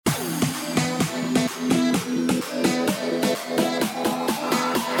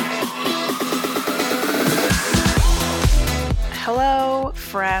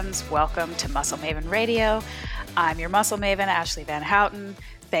fans. Welcome to Muscle Maven Radio. I'm your Muscle Maven, Ashley Van Houten.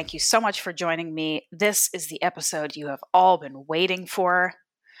 Thank you so much for joining me. This is the episode you have all been waiting for.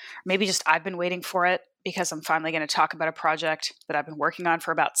 Maybe just I've been waiting for it because I'm finally going to talk about a project that I've been working on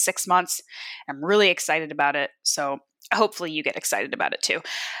for about 6 months. I'm really excited about it, so hopefully you get excited about it too.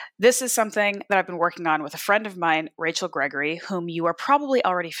 This is something that I've been working on with a friend of mine, Rachel Gregory, whom you are probably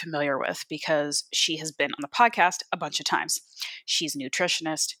already familiar with because she has been on the podcast a bunch of times. She's a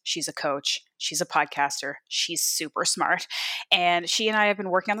nutritionist, she's a coach, she's a podcaster, she's super smart. And she and I have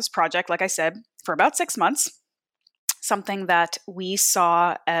been working on this project, like I said, for about 6 months. Something that we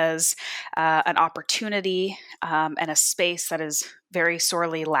saw as an opportunity and a space that is very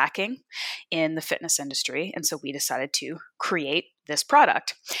sorely lacking in the fitness industry. And so we decided to create this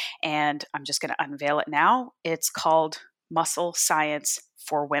product. And I'm just going to unveil it now. It's called Muscle Science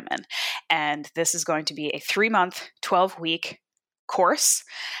for Women. And this is going to be a 3-month, 12-week course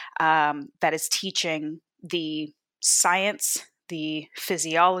that is teaching the science, the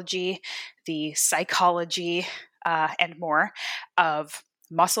physiology, the psychology, and more of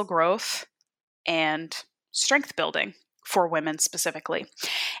muscle growth and strength building for women specifically.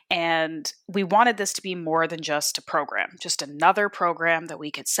 And we wanted this to be more than just a program, just another program that we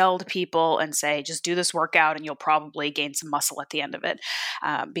could sell to people and say, just do this workout and you'll probably gain some muscle at the end of it.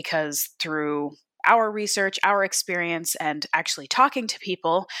 Because through our research, our experience, and actually talking to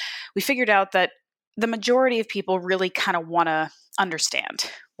people, we figured out that the majority of people really kind of want to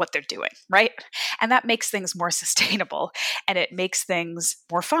understand what they're doing, right? And that makes things more sustainable and it makes things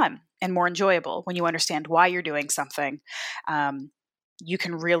more fun and more enjoyable when you understand why you're doing something. You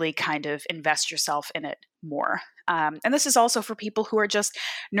can really kind of invest yourself in it more. And this is also for people who are just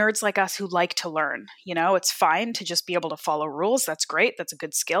nerds like us who like to learn. You know, it's fine to just be able to follow rules. That's great. That's a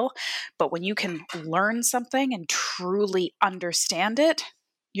good skill. But when you can learn something and truly understand it,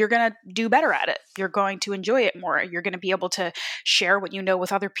 you're going to do better at it. You're going to enjoy it more. You're going to be able to share what you know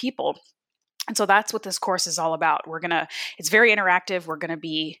with other people. And so that's what this course is all about. It's very interactive. We're going to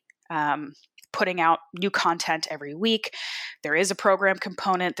be putting out new content every week. There is a program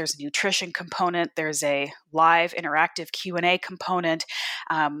component. There's a nutrition component. There's a live interactive Q&A component.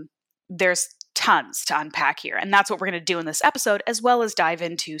 There's tons to unpack here. And that's what we're going to do in this episode, as well as dive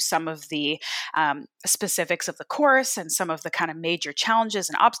into some of the specifics of the course and some of the kind of major challenges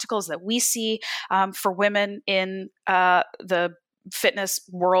and obstacles that we see for women in the fitness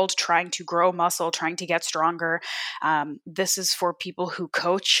world trying to grow muscle, trying to get stronger. This is for people who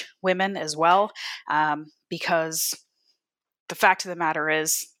coach women as well, because the fact of the matter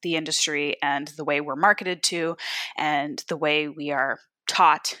is the industry and the way we're marketed to and the way we are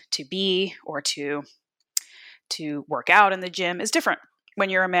taught to be or to work out in the gym is different when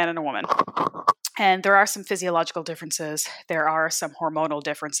you're a man and a woman. And there are some physiological differences. There are some hormonal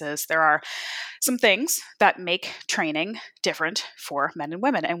differences. There are some things that make training different for men and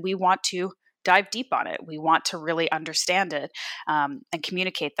women. And we want to dive deep on it. We want to really understand it and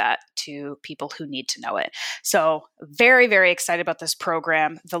communicate that to people who need to know it. So very, very excited about this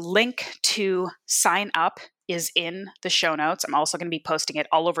program. The link to sign up is in the show notes. I'm also going to be posting it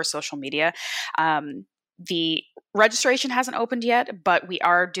all over social media. The registration hasn't opened yet, but we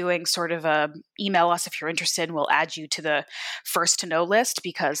are doing sort of a email us if you're interested, and we'll add you to the first to know list,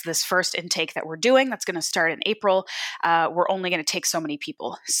 because this first intake that we're doing, that's going to start in April, we're only going to take so many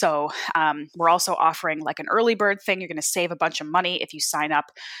people. So we're also offering like an early bird thing. You're going to save a bunch of money if you sign up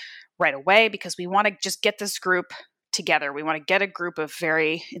right away, because we want to just get this group together. We want to get a group of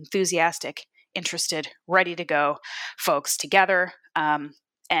very enthusiastic, interested, ready to go folks together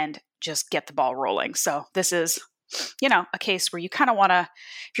and just get the ball rolling. So this is, a case where you kind of want to,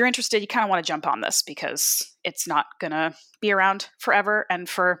 if you're interested, you kind of want to jump on this because it's not going to be around forever and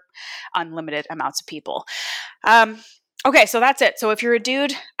for unlimited amounts of people. Okay, so that's it. So if you're a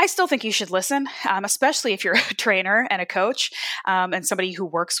dude, I still think you should listen, especially if you're a trainer and a coach and somebody who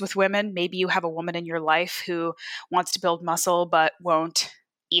works with women. Maybe you have a woman in your life who wants to build muscle but won't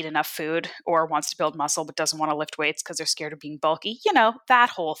eat enough food, or wants to build muscle but doesn't want to lift weights because they're scared of being bulky, that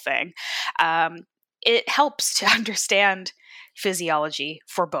whole thing. It helps to understand physiology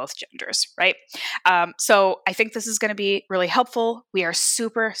for both genders, right? So I think this is going to be really helpful. We are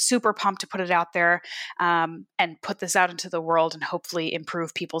super, super pumped to put it out there and put this out into the world and hopefully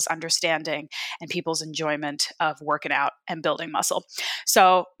improve people's understanding and people's enjoyment of working out and building muscle.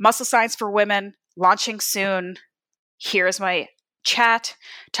 So Muscle Science for Women, launching soon. Here's my chat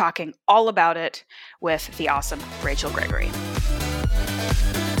talking all about it with the awesome Rachel Gregory.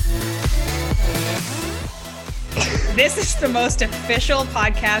 This is the most official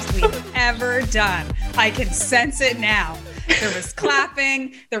podcast we've ever done. I can sense it now. there was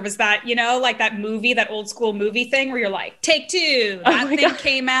clapping, there was that, like that movie, that old school movie thing where you're like, take two, that thing God.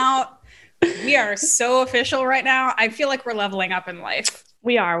 Came out. We are so official right now. I feel like we're leveling up in life.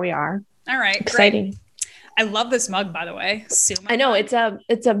 We are. All right. Exciting. Great. I love this mug, by the way. Suma I know mug.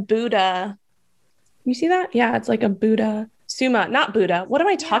 it's a Buddha. You see that? Yeah. It's like a Buddha. Suma, not Buddha. What am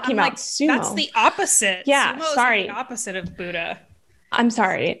I talking about? Like, Sumo. That's the opposite. Yeah. Sumo sorry. Is like the opposite of Buddha. I'm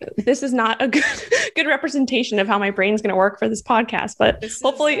sorry. This is not a good representation of how my brain's going to work for this podcast, but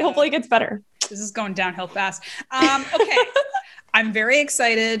hopefully it gets better. This is going downhill fast. Okay. I'm very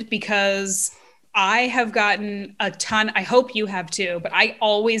excited because I have gotten a ton. I hope you have too, but I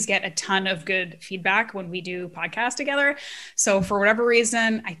always get a ton of good feedback when we do podcasts together. So for whatever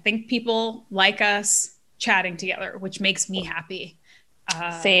reason, I think people like us chatting together, which makes me happy.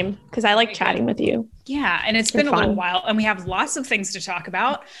 Same, because I like chatting with you. Yeah, and it's been a little while, and we have lots of things to talk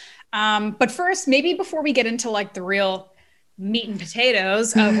about. But first, maybe before we get into like the real meat and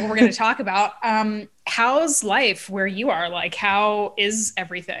potatoes of what we're going to talk about, how's life where you are? Like, how is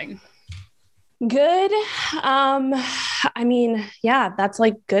everything? Good. I mean, yeah, that's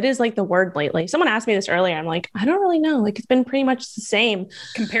like good is like the word lately. Someone asked me this earlier. I'm like, I don't really know. Like, it's been pretty much the same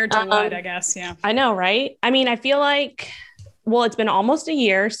compared to what, I guess. Yeah, I know, right? I mean, I feel like, well, it's been almost a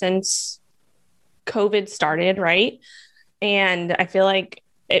year since COVID started, right? And I feel like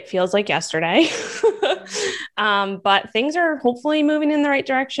it feels like yesterday. But things are hopefully moving in the right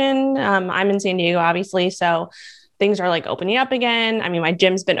direction. I'm in San Diego, obviously. So things are like opening up again. I mean, my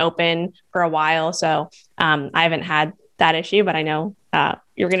gym's been open for a while, so I haven't had that issue, but I know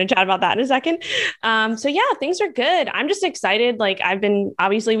you're going to chat about that in a second. So yeah, things are good. I'm just excited. Like we've been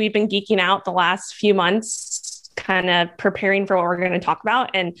geeking out the last few months, kind of preparing for what we're going to talk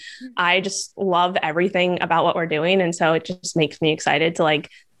about. And I just love everything about what we're doing. And so it just makes me excited to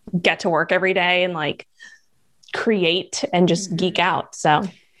like get to work every day and like create and just geek out. So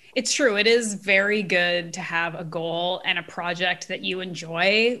it's true. It is very good to have a goal and a project that you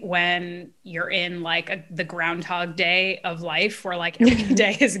enjoy when you're in like the Groundhog Day of life, where like every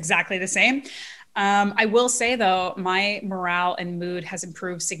day is exactly the same. I will say though, my morale and mood has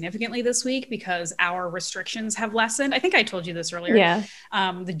improved significantly this week because our restrictions have lessened. I think I told you this earlier. Yeah.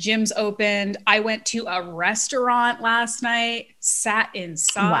 The gym's opened. I went to a restaurant last night, sat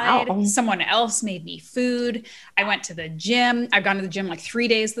inside. Wow. Someone else made me food. I went to the gym. I've gone to the gym like 3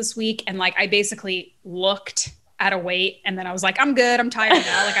 days this week. And like, I basically looked at a weight and then I was like, I'm good. I'm tired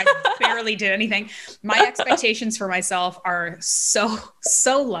now. Like I barely did anything. My expectations for myself are so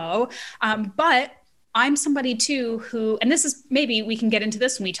low. But I'm somebody too who, and this is, maybe we can get into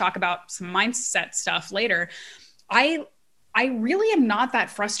this when we talk about some mindset stuff later. I really am not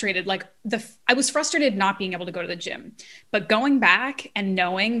that frustrated. Like I was frustrated not being able to go to the gym, but going back and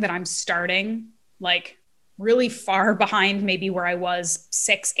knowing that I'm starting like really far behind maybe where I was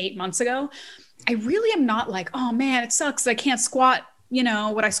 6-8 months ago, I really am not like, oh man, it sucks. I can't squat,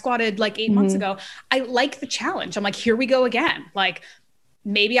 what I squatted like 8 months ago. I like the challenge. I'm like, here we go again. Like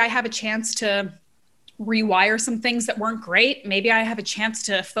maybe I have a chance to rewire some things that weren't great. Maybe I have a chance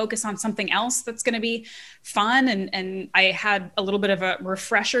to focus on something else that's going to be fun. And I had a little bit of a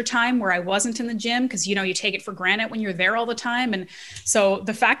refresher time where I wasn't in the gym because, you take it for granted when you're there all the time. And so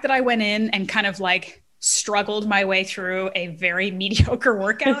the fact that I went in and kind of like struggled my way through a very mediocre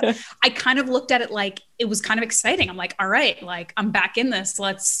workout, I kind of looked at it like it was kind of exciting. I'm like, all right, like I'm back in this.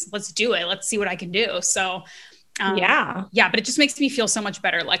 Let's do it. Let's see what I can do. So yeah, but it just makes me feel so much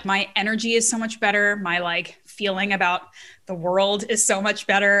better. Like my energy is so much better. My like feeling about the world is so much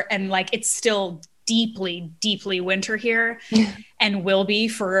better. And like, it's still deeply, deeply winter here and will be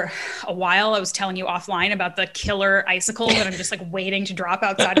for a while. I was telling you offline about the killer icicle that I'm just like waiting to drop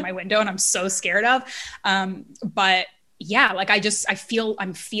outside of my window and I'm so scared of. But yeah, like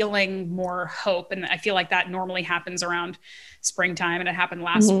I'm feeling more hope. And I feel like that normally happens around springtime. And it happened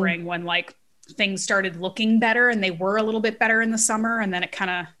last spring when like things started looking better and they were a little bit better in the summer. And then it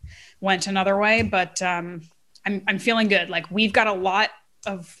kind of went another way, but I'm feeling good. Like we've got a lot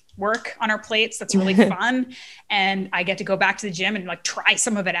of work on our plates that's really fun, and I get to go back to the gym and like try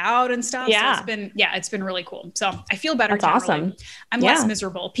some of it out and stuff. Yeah. So it's been really cool. So I feel better. That's awesome. I'm less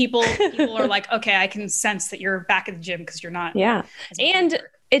miserable. People are like, okay, I can sense that you're back at the gym because you're not. Yeah. And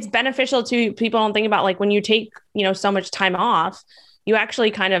it's beneficial to people. Don't think about like when you take, so much time off, you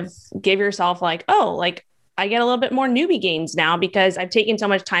actually kind of give yourself like, oh, like I get a little bit more newbie gains now because I've taken so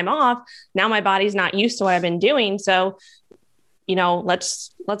much time off. Now my body's not used to what I've been doing. So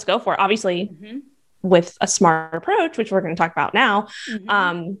let's go for it. Obviously with a smart approach, which we're going to talk about now.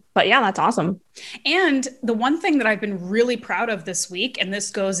 But yeah, that's awesome. And the one thing that I've been really proud of this week, and this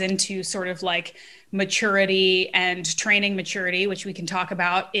goes into sort of like maturity and training maturity, which we can talk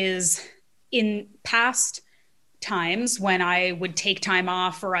about, is in past times when I would take time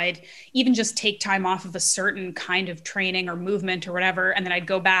off, or I'd even just take time off of a certain kind of training or movement or whatever. And then I'd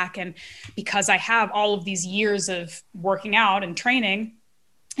go back, and because I have all of these years of working out and training,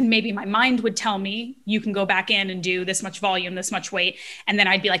 and maybe my mind would tell me, you can go back in and do this much volume, this much weight. And then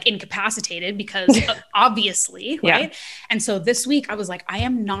I'd be like incapacitated because obviously, right? And so this week I was like, I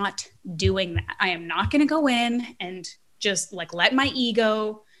am not doing that. I am not going to go in and just like let my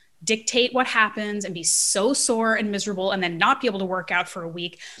ego dictate what happens and be so sore and miserable and then not be able to work out for a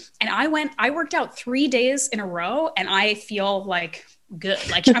week. And I worked out 3 days in a row, and I feel like good.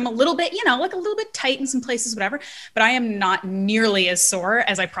 Like I'm a little bit, like a little bit tight in some places, whatever, but I am not nearly as sore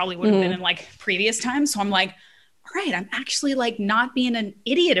as I probably would have been in like previous times. So I'm like, all right, I'm actually like not being an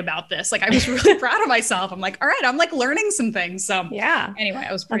idiot about this. Like I was really proud of myself. I'm like, all right, I'm like learning some things. So yeah, anyway,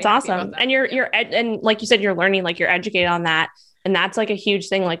 I was pretty That's happy awesome. about that. And and like you said, you're learning, like you're educated on that. And that's like a huge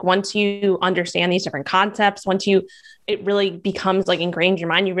thing. Like once you understand these different concepts, it really becomes like ingrained in your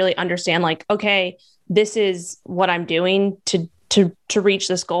mind, you really understand like, okay, this is what I'm doing to reach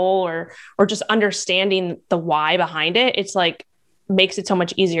this goal, or just understanding the why behind it. It's like makes it so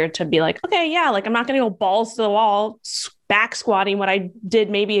much easier to be like, okay, yeah, like I'm not going to go balls to the wall, back squatting what I did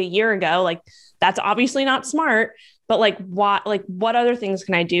maybe a year ago. Like that's obviously not smart, but what other things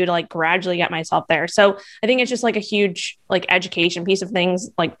can I do to like gradually get myself there? So I think it's just like a huge like education piece of things,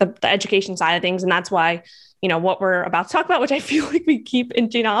 like the education side of things. And that's why, what we're about to talk about, which I feel like we keep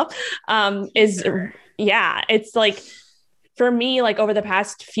inching off, it's like, for me, like over the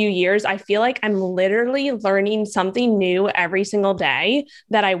past few years, I feel like I'm literally learning something new every single day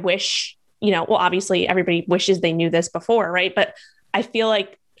that I wish, obviously everybody wishes they knew this before, right? But I feel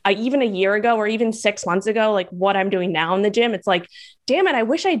like even a year ago or even 6 months ago, like what I'm doing now in the gym, it's like, damn it, I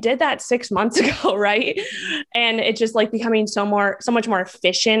wish I did that 6 months ago, right? And it's just like becoming so much more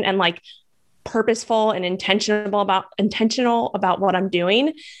efficient and like purposeful and intentional about what I'm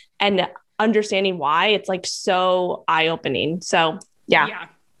doing. And understanding why, it's like so eye-opening. So yeah,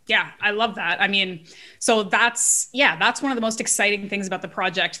 I love that. I mean, so that's one of the most exciting things about the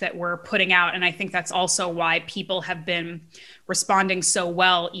project that we're putting out. And I think that's also why people have been responding so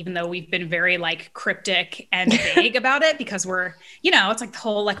well, even though we've been very like cryptic and vague about it, because we're, it's like the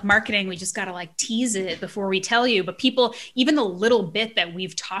whole like marketing, we just got to like tease it before we tell you. But people, even the little bit that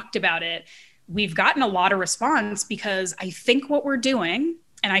we've talked about it, we've gotten a lot of response, because I think what we're doing,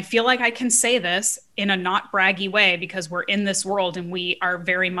 and I feel like I can say this in a not braggy way, because we're in this world and we are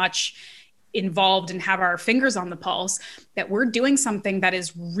very much involved and have our fingers on the pulse, that we're doing something that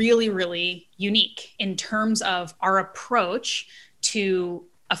is really, really unique in terms of our approach to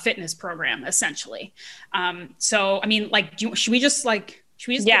a fitness program, essentially. So, I mean, like, should we just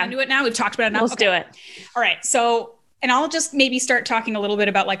get into it now? We've talked about it now. Let's do it. All right. So, and I'll just maybe start talking a little bit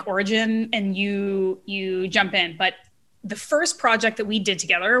about like origin, and you jump in. But the first project that we did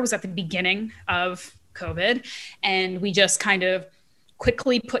together was at the beginning of COVID, and we just kind of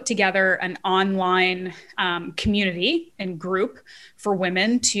quickly put together an online community and group for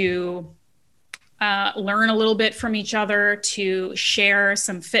women to learn a little bit from each other, to share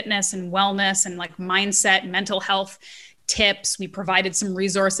some fitness and wellness and like mindset, mental health tips. We provided some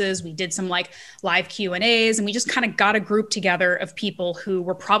resources. We did some like live Q&As, and we just kind of got a group together of people who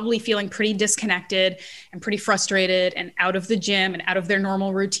were probably feeling pretty disconnected and pretty frustrated and out of the gym and out of their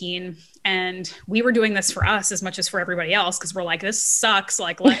normal routine. And we were doing this for us as much as for everybody else, because we're like, this sucks.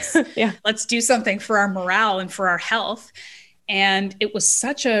 Like, let's do something for our morale and for our health. And it was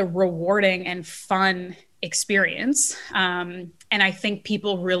such a rewarding and fun experience. And I think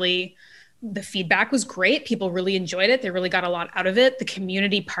the feedback was great. People really enjoyed it. They really got a lot out of it. The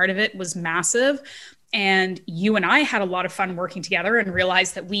community part of it was massive. And you and I had a lot of fun working together and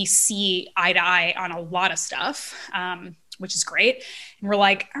realized that we see eye to eye on a lot of stuff, which is great. And we're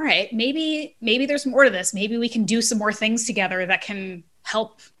like, all right, maybe there's more to this. Maybe we can do some more things together that can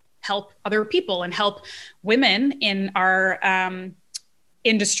help other people and help women in our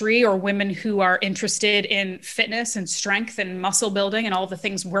industry, or women who are interested in fitness and strength and muscle building and all the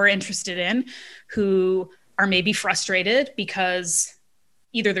things we're interested in, who are maybe frustrated because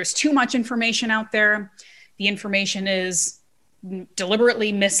either there's too much information out there, the information is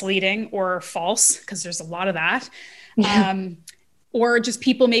deliberately misleading or false, because there's a lot of that, or just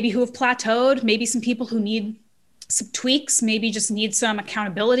people maybe who have plateaued, maybe some people who need some tweaks, maybe just need some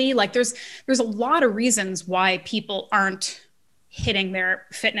accountability. Like there's a lot of reasons why people aren't hitting their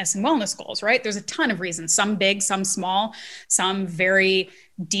fitness and wellness goals, right? There's a ton of reasons, some big, some small, some very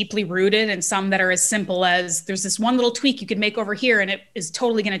deeply rooted, and some that are as simple as there's this one little tweak you could make over here and it is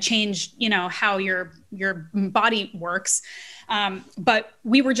totally going to change, how your body works. But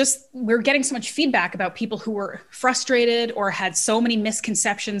we're getting so much feedback about people who were frustrated or had so many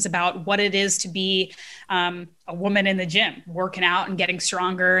misconceptions about what it is to be a woman in the gym, working out and getting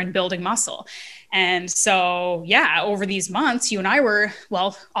stronger and building muscle. And so, yeah, over these months, you and I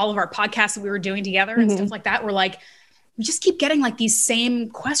all of our podcasts that we were doing together and stuff like that, were like, we just keep getting like these same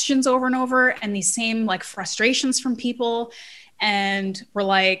questions over and over and these same like frustrations from people. And we're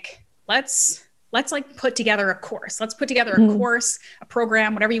like, let's like put together a course. Let's put together a course, a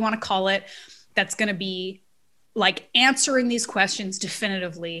program, whatever you want to call it, that's going to be like answering these questions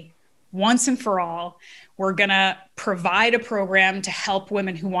definitively once and for all. We're going to provide a program to help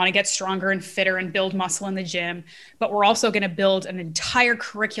women who want to get stronger and fitter and build muscle in the gym. But we're also going to build an entire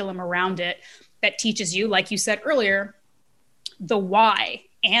curriculum around it that teaches you, like you said earlier, the why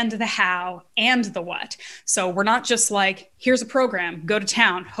and the how and the what. So we're not just like, here's a program, go to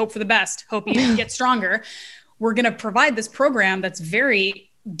town, hope for the best, hope you get stronger. We're going to provide this program that's very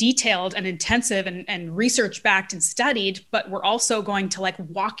detailed and intensive and research backed and studied, but we're also going to like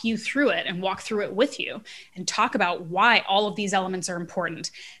walk you through it and walk through it with you and talk about why all of these elements are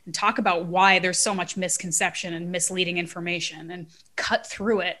important and talk about why there's so much misconception and misleading information and cut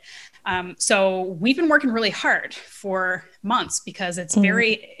through it. So we've been working really hard for months because it's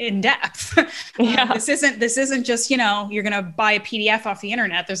very in depth. This isn't just, you're going to buy a PDF off the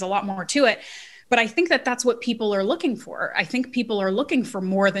internet. There's a lot more to it. But I think that that's what people are looking for. I think people are looking for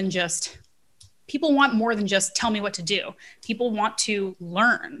people want more than just tell me what to do. People want to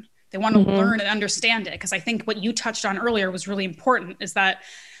learn. They want to learn and understand it. Because I think what you touched on earlier was really important, is that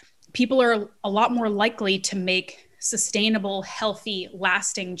people are a lot more likely to make sustainable, healthy,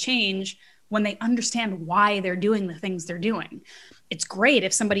 lasting change when they understand why they're doing the things they're doing. It's great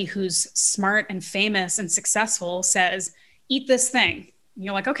if somebody who's smart and famous and successful says, eat this thing. And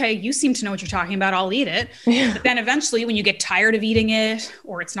you're like, okay, you seem to know what you're talking about. I'll eat it. Yeah. But then eventually when you get tired of eating it,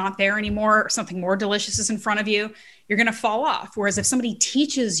 or it's not there anymore, or something more delicious is in front of you, you're going to fall off. Whereas if somebody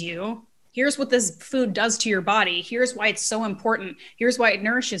teaches you, here's what this food does to your body, here's why it's so important, here's why it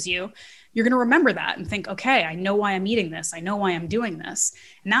nourishes you, you're going to remember that and think, okay, I know why I'm eating this. I know why I'm doing this.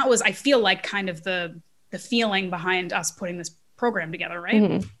 And that was, I feel like, kind of the feeling behind us putting this program together, right?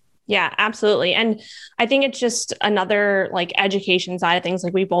 Mm-hmm. Yeah, absolutely. And I think it's just another like education side of things.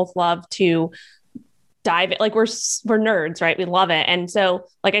 Like we both love to dive, like we're nerds, right? We love it. And so,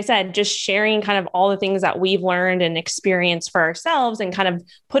 like I said, just sharing kind of all the things that we've learned and experienced for ourselves and kind of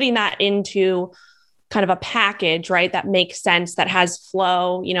putting that into kind of a package, right? That makes sense, that has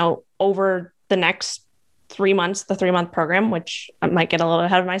flow, over the next 3 months, the 3-month program, which I might get a little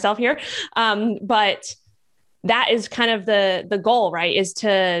ahead of myself here. But that is kind of the goal, right? Is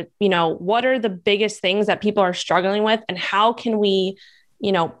to, what are the biggest things that people are struggling with, and how can we,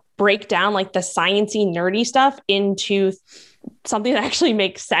 break down like the sciencey, nerdy stuff into something that actually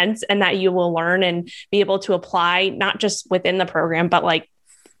makes sense and that you will learn and be able to apply, not just within the program, but like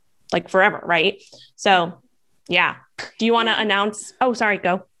forever. Right. So yeah. Do you want to announce? Oh, sorry,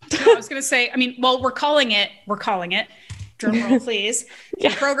 go. No, I was going to say, we're calling it, drum roll, please. The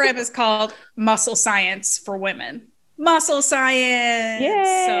program is called Muscle Science for Women. Muscle science.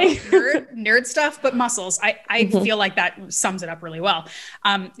 Yay! So nerd stuff, but muscles. I feel like that sums it up really well.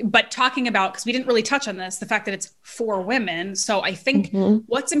 But talking about, because we didn't really touch on this, the fact that it's for women. So I think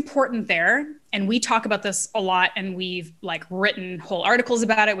what's important there, and we talk about this a lot, and we've like written whole articles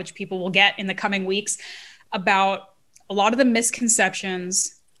about it, which people will get in the coming weeks, about a lot of the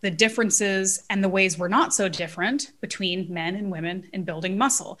misconceptions, the differences, and the ways we're not so different between men and women in building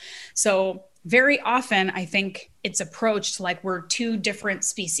muscle. So very often, I think it's approached like we're two different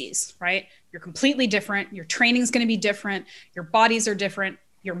species, right? You're completely different. Your training is going to be different. Your bodies are different.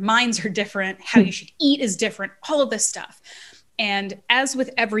 Your minds are different. How you should eat is different. All of this stuff. And as with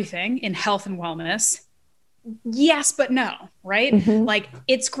everything in health and wellness, yes, but no, right? Like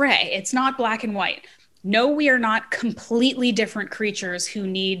it's gray. It's not black and white. No, we are not completely different creatures who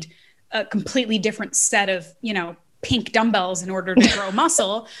need a completely different set of, pink dumbbells in order to grow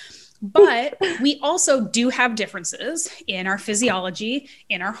muscle. But we also do have differences in our physiology,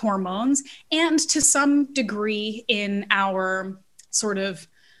 in our hormones, and to some degree in our sort of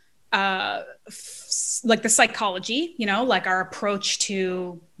like the psychology, like our approach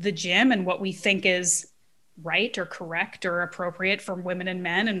to the gym and what we think is right or correct or appropriate for women and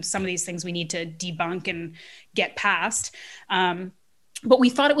men. And some of these things we need to debunk and get past. But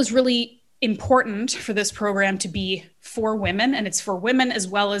we thought it was really important for this program to be for women, and it's for women as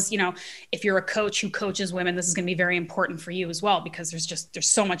well as, if you're a coach who coaches women, this is going to be very important for you as well, because there's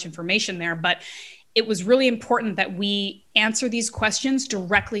so much information there. But it was really important that we answer these questions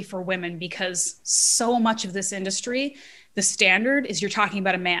directly for women, because so much of this industry, the standard is you're talking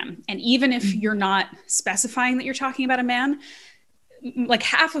about a man. And even if you're not specifying that you're talking about a man, like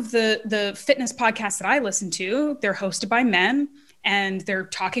half of the fitness podcasts that I listen to, they're hosted by men, and they're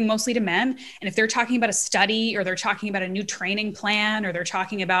talking mostly to men. And if they're talking about a study, or they're talking about a new training plan, or they're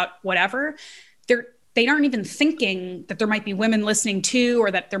talking about whatever, they aren't even thinking that there might be women listening too,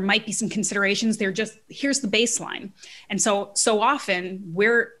 or that there might be some considerations. They're just, here's the baseline. And so often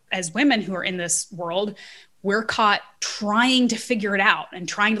we're, as women who are in this world, we're caught trying to figure it out and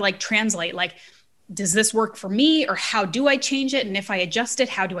trying to translate, does this work for me, or how do I change it? And if I adjust it,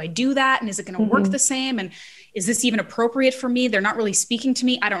 how do I do that? And is it going to work the same? And is this even appropriate for me? They're not really speaking to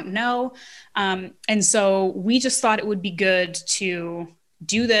me. I don't know. And so we just thought it would be good to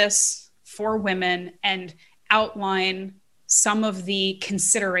do this for women and outline some of the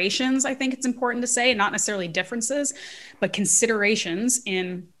considerations. I think it's important to say, not necessarily differences, but considerations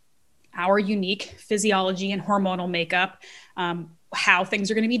in our unique physiology and hormonal makeup, how things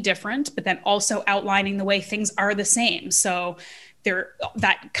are going to be different, but then also outlining the way things are the same. So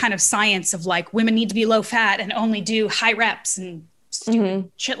that kind of science of women need to be low fat and only do high reps and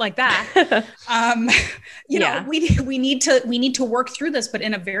shit like that. We need to work through this, but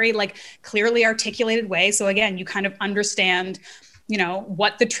in a very clearly articulated way. So again, you kind of understand,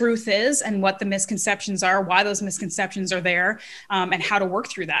 what the truth is and what the misconceptions are, why those misconceptions are there, and how to work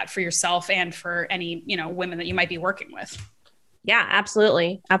through that for yourself and for any, women that you might be working with. Yeah,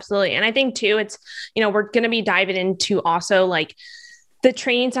 absolutely. Absolutely. And I think too, it's, we're going to be diving into also the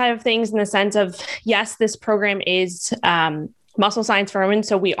training side of things, in the sense of, yes, this program is muscle science for women.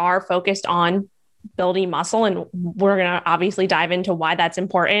 So we are focused on building muscle, and we're going to obviously dive into why that's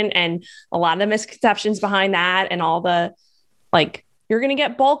important and a lot of the misconceptions behind that, and all the, you're going to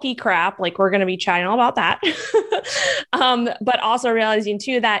get bulky crap. We're going to be chatting all about that. But also realizing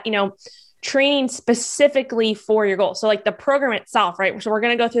too that, training specifically for your goal. So the program itself, right? So we're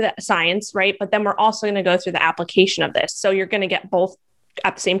going to go through the science, right? But then we're also going to go through the application of this. So you're going to get both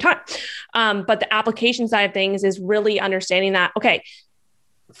at the same time. But the application side of things is really understanding that, okay,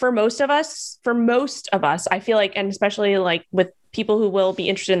 for most of us, I feel and especially with people who will be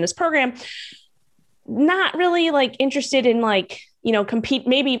interested in this program, not really interested in compete,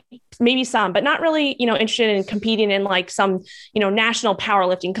 maybe some, but not really, interested in competing in some, national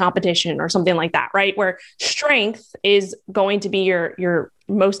powerlifting competition or something like that, right? Where strength is going to be your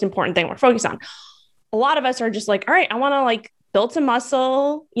most important thing we're focused on. A lot of us are just all right, I want to build some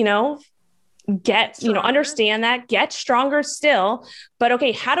muscle, get, understand that, get stronger still. But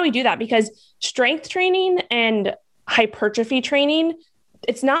okay, how do we do that? Because strength training and hypertrophy training,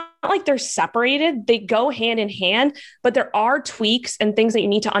 it's not they're separated. They go hand in hand, but there are tweaks and things that you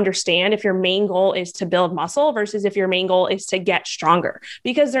need to understand if your main goal is to build muscle versus if your main goal is to get stronger,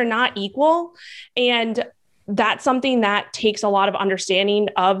 because they're not equal. And that's something that takes a lot of understanding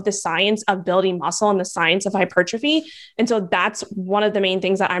of the science of building muscle and the science of hypertrophy. And so that's one of the main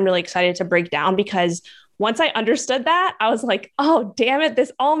things that I'm really excited to break down, because once I understood that, I was oh, damn it,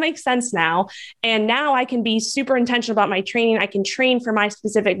 this all makes sense now. And now I can be super intentional about my training. I can train for my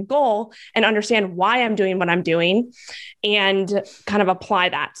specific goal and understand why I'm doing what I'm doing and kind of apply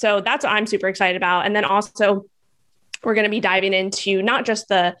that. So that's what I'm super excited about. And then also we're going to be diving into not just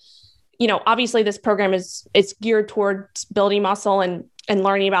the, obviously this program is geared towards building muscle and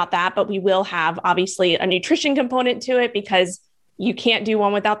learning about that, but we will have obviously a nutrition component to it, because you can't do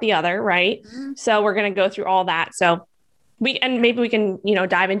one without the other, right? Mm-hmm. So we're going to go through all that. So maybe we can,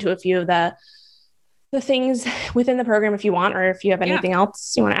 dive into a few of the things within the program if you want, or if you have anything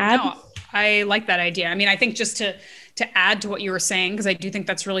else you want to add. No, I like that idea. I mean, I think just to add to what you were saying, because I do think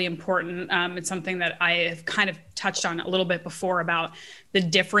that's really important. It's something that I have kind of touched on a little bit before about the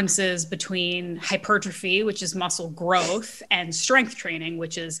differences between hypertrophy, which is muscle growth, and strength training,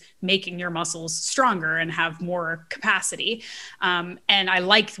 which is making your muscles stronger and have more capacity. And I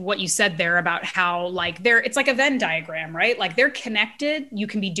liked what you said there about how it's like a Venn diagram, right? They're connected. You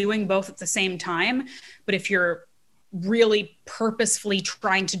can be doing both at the same time, but if you're really purposefully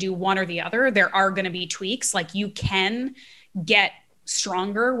trying to do one or the other, there are going to be tweaks. You can get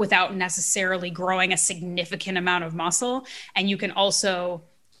stronger without necessarily growing a significant amount of muscle. And you can also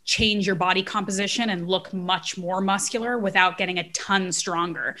change your body composition and look much more muscular without getting a ton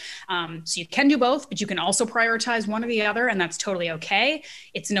stronger. So you can do both, but you can also prioritize one or the other, and that's totally okay.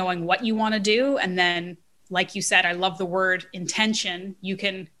 It's knowing what you want to do. And then, like you said, I love the word intention. You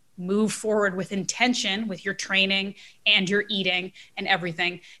can move forward with intention with your training and your eating and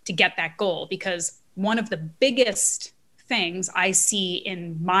everything to get that goal. Because one of the biggest things I see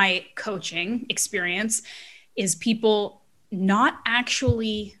in my coaching experience is people not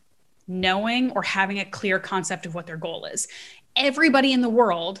actually knowing or having a clear concept of what their goal is. Everybody in the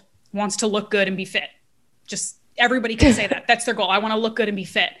world wants to look good and be fit. Just everybody can say that. That's their goal. I want to look good and be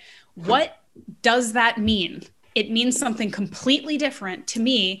fit. What does that mean? It means something completely different to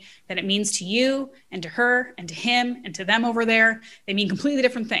me than it means to you and to her and to him and to them over there. They mean completely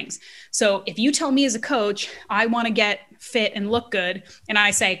different things. So if you tell me as a coach, I want to get fit and look good, and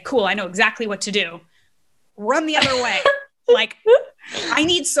I say, cool, I know exactly what to do, run the other way. Like, I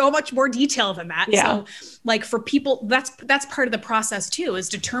need so much more detail than that. Yeah. So like for people, that's part of the process too, is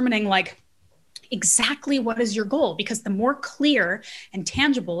determining like exactly what is your goal, because the more clear and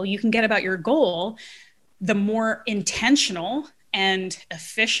tangible you can get about your goal, the more intentional and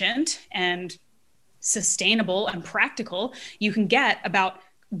efficient and sustainable and practical you can get about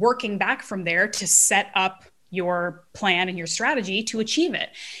working back from there to set up your plan and your strategy to achieve it.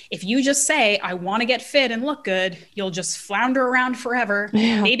 If you just say, I want to get fit and look good, you'll just flounder around forever,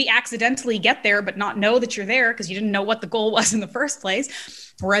 maybe accidentally get there, but not know that you're there because you didn't know what the goal was in the first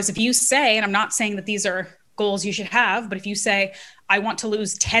place. Whereas if you say, and I'm not saying that these are goals you should have, but if you say, I want to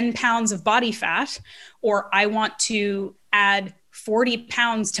lose 10 pounds of body fat, or I want to add 40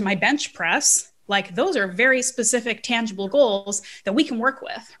 pounds to my bench press, like those are very specific, tangible goals that we can work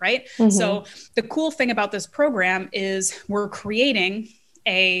with, right? Mm-hmm. So the cool thing about this program is we're creating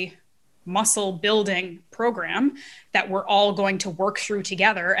a muscle building program that we're all going to work through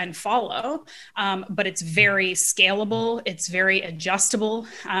together and follow. But it's very scalable. It's very adjustable.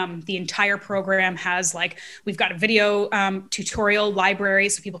 The entire program has we've got a video tutorial library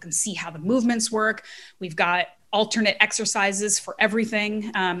so people can see how the movements work. We've got alternate exercises for everything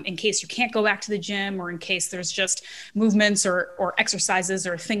in case you can't go back to the gym, or in case there's just movements or exercises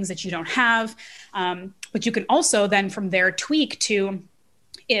or things that you don't have. But you can also then from there tweak to,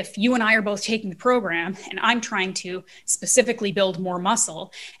 if you and I are both taking the program and I'm trying to specifically build more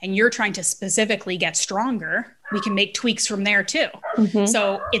muscle and you're trying to specifically get stronger, we can make tweaks from there too. Mm-hmm.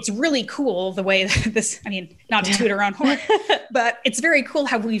 So it's really cool the way that this, I mean, not to toot our own horn, but it's very cool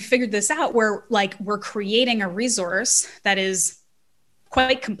how we figured this out, where we're creating a resource that is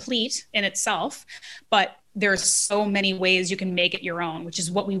quite complete in itself, but there's so many ways you can make it your own, which is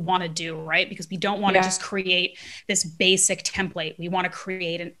what we want to do, right? Because we don't want to just create this basic template. We want to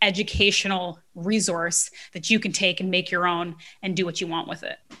create an educational resource that you can take and make your own and do what you want with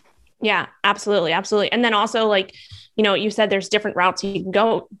it. Yeah, absolutely. Absolutely. And then also you said there's different routes you can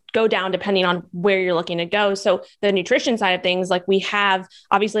go down depending on where you're looking to go. So the nutrition side of things, we have,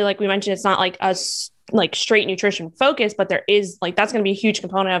 obviously, we mentioned, it's not like a straight nutrition focus, but there is that's going to be a huge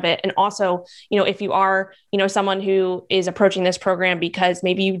component of it. And also, if you are, someone who is approaching this program because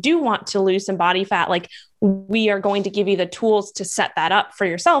maybe you do want to lose some body fat, we are going to give you the tools to set that up for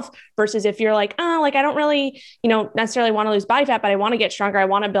yourself, versus if you're I don't really, necessarily want to lose body fat, but I want to get stronger. I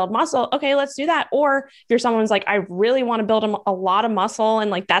want to build muscle. Okay, let's do that. Or if you're someone who's I really want to build a lot of muscle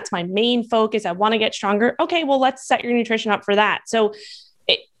and that's my main focus, I want to get stronger. Okay, well, let's set your nutrition up for that. So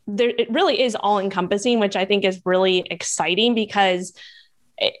it really is all encompassing, which I think is really exciting, because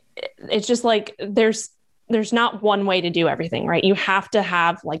it's just there's not one way to do everything, right? You have to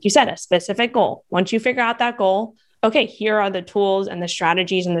have, like you said, a specific goal. Once you figure out that goal, okay, here are the tools and the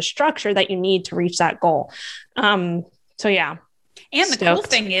strategies and the structure that you need to reach that goal. So yeah. And the cool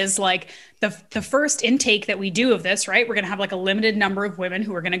thing is the first intake that we do of this, right? We're going to have a limited number of women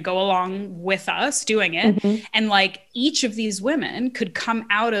who are going to go along with us doing it. Mm-hmm. And each of these women could come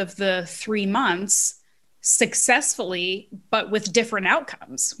out of the 3 months successfully, but with different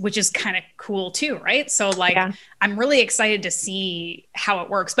outcomes, which is kind of cool too, right? So I'm really excited to see how it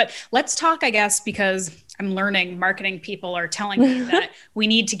works. But let's talk, I guess, because I'm learning marketing people are telling me that we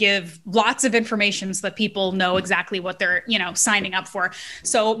need to give lots of information so that people know exactly what they're, signing up for.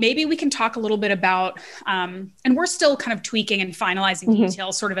 So maybe we can talk a little bit about, and we're still kind of tweaking and finalizing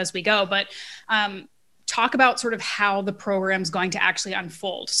details sort of as we go, but talk about sort of how the program is going to actually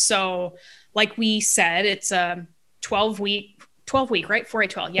unfold. So like we said, it's a 12 week, right?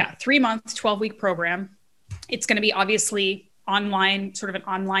 4-8-12. Yeah. 3 month, 12-week program. It's going to be obviously online, sort of an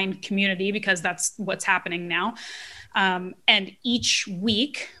online community, because that's what's happening now. And each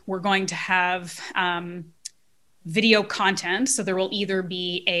week we're going to have video content. So there will either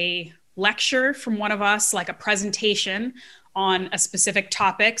be a lecture from one of us, a presentation on a specific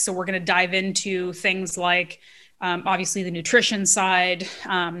topic. So we're going to dive into things like obviously the nutrition side,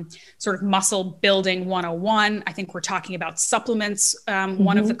 sort of muscle building 101. I think we're talking about supplements.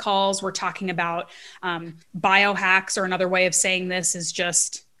 One of the calls, we're talking about biohacks, or another way of saying this is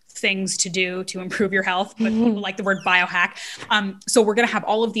just things to do to improve your health, but people like the word biohack. So we're going to have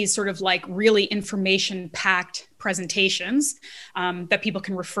all of these sort of like really information packed presentations that people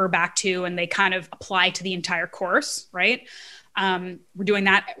can refer back to, and they kind of apply to the entire course, right? We're doing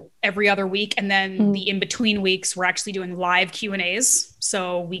that every other week. And then the in-between weeks, we're actually doing live Q&As.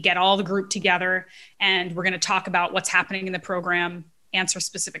 So we get all the group together and we're going to talk about what's happening in the program, answer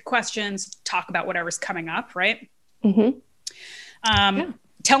specific questions, talk about whatever's coming up, right?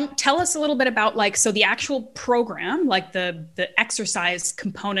 Tell us a little bit about like, so the actual program, like the exercise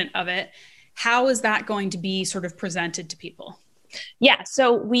component of it, how is that going to be sort of presented to people? Yeah.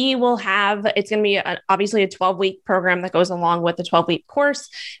 So we will have, it's going to be obviously a 12-week program that goes along with the 12-week course.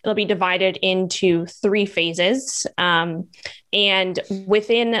 It'll be divided into 3 phases. And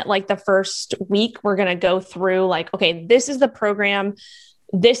within like the first week, we're going to go through like, okay, this is the program.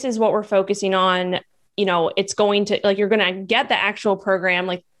 This is what we're focusing on. You know, it's going to like, you're going to get the actual program,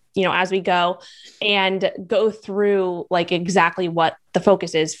 like, you know, as we go and go through like exactly what the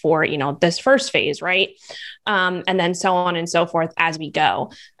focus is for, you know, this first phase. Right. And then so on and so forth as we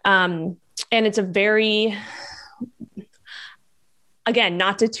go. And it's a very, again,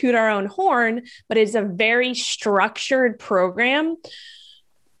 not to toot our own horn, but it's a very structured program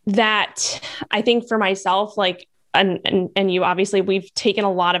that I think for myself, like, and you obviously, we've taken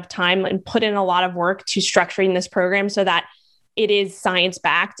a lot of time and put in a lot of work to structuring this program so that it is science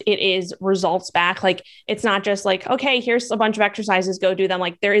backed. It is results backed. Like, it's not just like, okay, here's a bunch of exercises, go do them.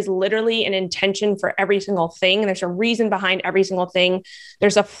 Like, there is literally an intention for every single thing. There's a reason behind every single thing.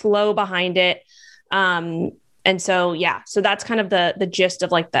 There's a flow behind it. And so, yeah, so that's kind of the gist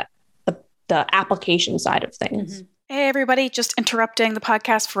of like the application side of things. Hey, everybody, just interrupting the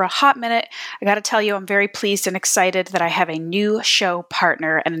podcast for a hot minute. I got to tell you, I'm very pleased and excited that I have a new show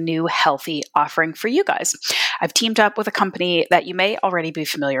partner and a new healthy offering for you guys. I've teamed up with a company that you may already be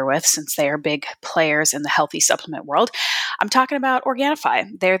familiar with since they are big players in the healthy supplement world. I'm talking about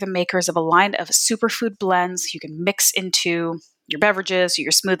Organifi. They're the makers of a line of superfood blends you can mix into your beverages or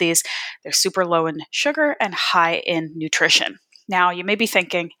your smoothies. They're super low in sugar and high in nutrition. Now, you may be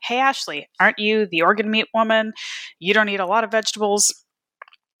thinking, hey, Ashley, aren't you the organ meat woman? You don't eat a lot of vegetables.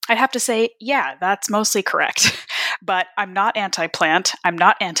 I'd have to say, yeah, that's mostly correct. But I'm not anti-plant. I'm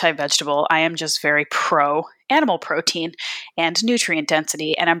not anti-vegetable. I am just very pro animal protein and nutrient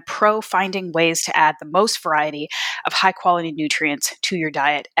density. And I'm pro finding ways to add the most variety of high quality nutrients to your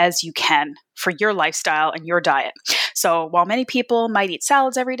diet as you can for your lifestyle and your diet. So while many people might eat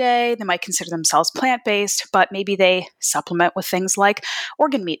salads every day, they might consider themselves plant-based, but maybe they supplement with things like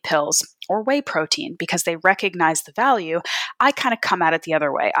organ meat pills or whey protein because they recognize the value. I kind of come at it the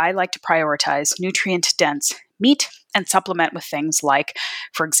other way. I like to prioritize nutrient-dense meat and supplement with things like,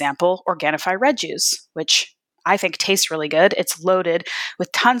 for example, Organifi red juice, which I think tastes really good. It's loaded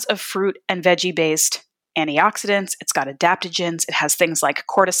with tons of fruit and veggie-based antioxidants. It's got adaptogens. It has things like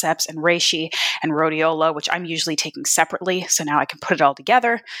cordyceps and reishi and rhodiola, which I'm usually taking separately. So now I can put it all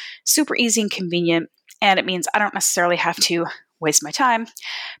together. Super easy and convenient. And it means I don't necessarily have to waste my time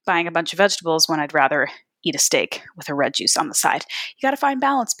buying a bunch of vegetables when I'd rather eat a steak with a red juice on the side. You got to find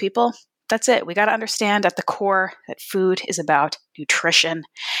balance, people. That's it. We got to understand at the core that food is about nutrition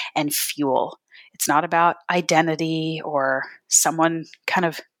and fuel. It's not about identity or someone kind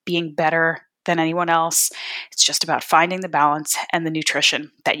of being better than anyone else. It's just about finding the balance and the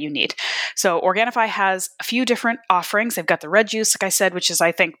nutrition that you need. So Organifi has a few different offerings. They've got the red juice, like I said, which is,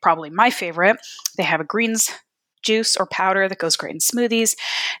 I think, probably my favorite. They have a greens juice or powder that goes great in smoothies.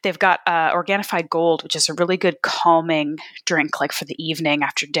 They've got Organifi Gold, which is a really good calming drink, like for the evening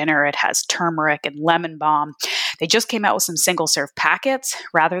after dinner. It has turmeric and lemon balm. They just came out with some single serve packets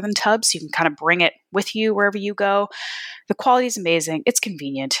rather than tubs, so you can kind of bring it with you wherever you go. The quality is amazing. It's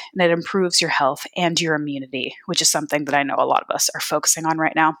convenient, and it improves your health and your immunity, which is something that I know a lot of us are focusing on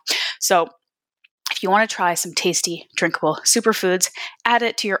right now. So if you want to try some tasty, drinkable superfoods, add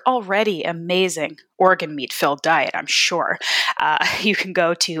it to your already amazing organ meat-filled diet, I'm sure. You can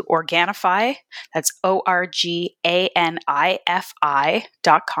go to Organifi, that's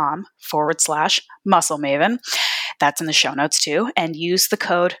ORGANIFI.com/Muscle Maven. That's in the show notes too. And use the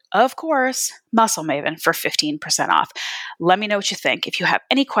code, of course, Muscle Maven for 15% off. Let me know what you think. If you have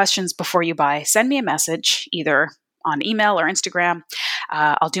any questions before you buy, send me a message, either on email or Instagram.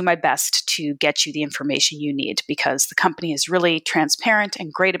 I'll do my best to get you the information you need because the company is really transparent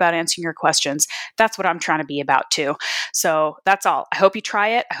and great about answering your questions. That's what I'm trying to be about too. So that's all. I hope you try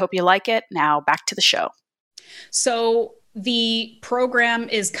it. I hope you like it. Now back to the show. So the program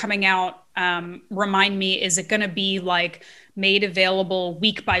is coming out. Remind me, is it going to be like made available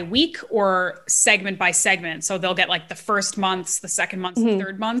week by week or segment by segment? So they'll get like the first months, the second months, the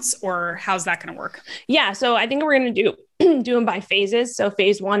third months, or how's that going to work? Yeah. So I think we're going to do them by phases. So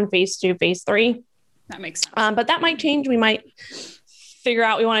phase 1, phase 2, phase 3. That makes sense. But that might change. We might figure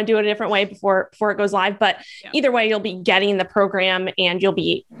out we want to do it a different way before it goes live. But either way, you'll be getting the program and you'll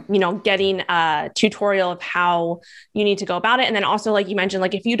be, getting a tutorial of how you need to go about it. And then also, like you mentioned,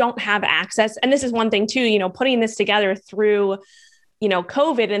 like if you don't have access, and this is one thing too, putting this together through,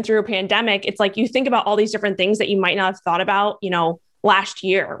 COVID and through a pandemic, it's like you think about all these different things that you might not have thought about, last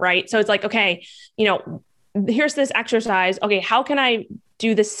year, right? So it's like, okay, here's this exercise. Okay, how can I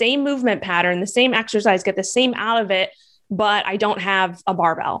do the same movement pattern, the same exercise, get the same out of it, but I don't have a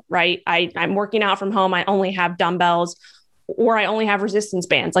barbell, right? I'm working out from home. I only have dumbbells or I only have resistance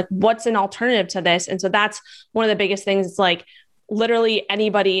bands. Like what's an alternative to this? And so that's one of the biggest things. It's like literally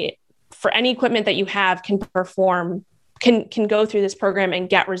anybody for any equipment that you have can perform, can go through this program and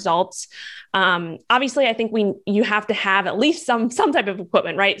get results. Obviously I think you have to have at least some type of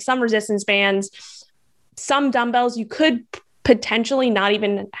equipment, right? Some resistance bands, some dumbbells. You could potentially not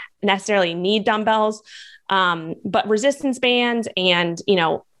even necessarily need dumbbells. But resistance bands and,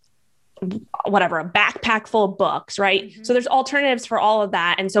 whatever, a backpack full of books, right? Mm-hmm. So there's alternatives for all of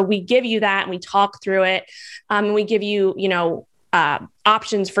that. And so we give you that and we talk through it. And we give you,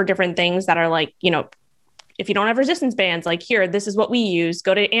 options for different things that are like, if you don't have resistance bands, like here, this is what we use,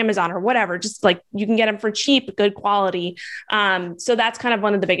 go to Amazon or whatever, just like you can get them for cheap, good quality. So that's kind of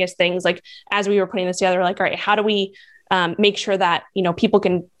one of the biggest things, like as we were putting this together, like, all right, how do we make sure that, people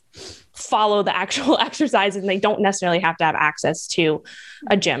can follow the actual exercises and they don't necessarily have to have access to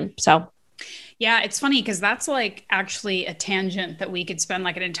a gym. So yeah, it's funny because that's like actually a tangent that we could spend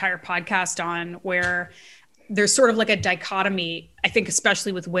like an entire podcast on, where there's sort of like a dichotomy, I think,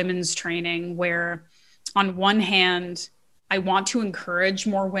 especially with women's training, where on one hand, I want to encourage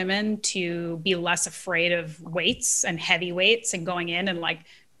more women to be less afraid of weights and heavy weights and going in and like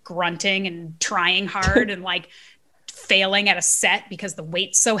grunting and trying hard and like failing at a set because the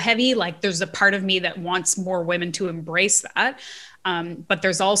weight's so heavy. Like there's a part of me that wants more women to embrace that. But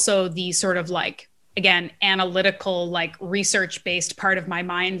there's also the sort of like, again, analytical, like research-based part of my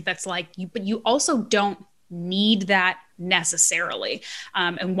mind that's like, but you also don't need that necessarily.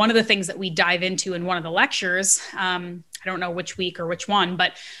 And one of the things that we dive into in one of the lectures, I don't know which week or which one,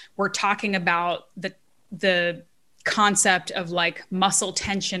 but we're talking about the concept of like muscle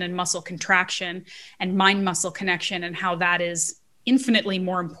tension and muscle contraction and mind muscle connection, and how that is infinitely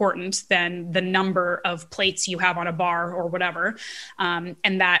more important than the number of plates you have on a bar or whatever. And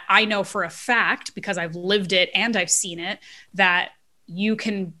that I know for a fact, because I've lived it and I've seen it, that you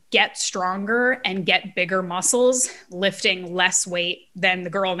can get stronger and get bigger muscles lifting less weight than the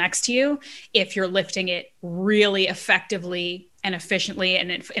girl next to you if you're lifting it really effectively and efficiently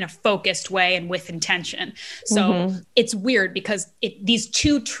and in a focused way and with intention. So it's weird because these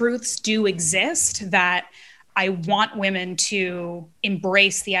two truths do exist, that I want women to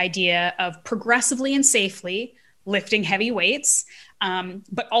embrace the idea of progressively and safely lifting heavy weights,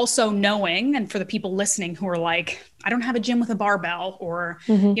 but also knowing, and for the people listening who are like, I don't have a gym with a barbell, or,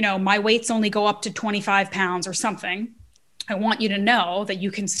 my weights only go up to 25 pounds or something. I want you to know that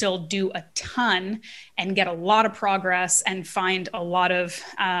you can still do a ton and get a lot of progress and find a lot of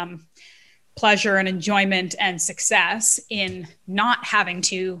pleasure and enjoyment and success in not having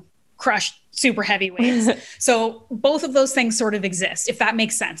to crush super heavy weights. So both of those things sort of exist, if that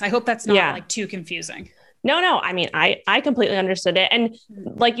makes sense. I hope that's not like too confusing. No. I mean, I completely understood it. And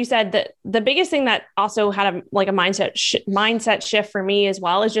like you said, the biggest thing that also had a mindset shift for me as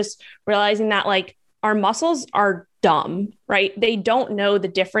well is just realizing that like our muscles are dumb, right? They don't know the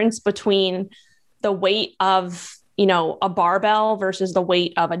difference between the weight of, a barbell versus the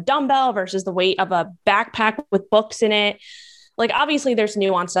weight of a dumbbell versus the weight of a backpack with books in it. Like, obviously there's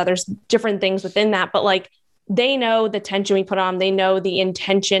nuance, there's different things within that, but like, they know the tension we put on, they know the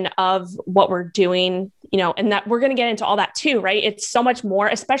intention of what we're doing, and that we're going to get into all that too, right? It's so much more,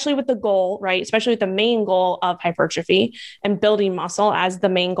 especially with the goal, right? Especially with the main goal of hypertrophy and building muscle as the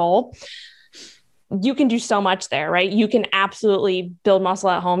main goal. You can do so much there, right? You can absolutely build muscle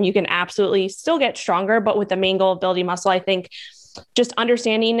at home. You can absolutely still get stronger, but with the main goal of building muscle, I think just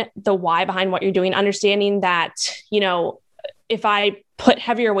understanding the why behind what you're doing, understanding that, if I put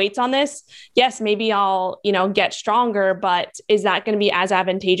heavier weights on this, yes, maybe I'll, get stronger, but is that going to be as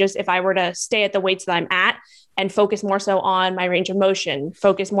advantageous if I were to stay at the weights that I'm at and focus more so on my range of motion,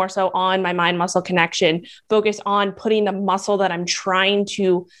 focus more so on my mind muscle connection, focus on putting the muscle that I'm trying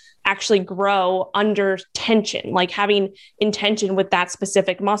to actually grow under tension, like having intention with that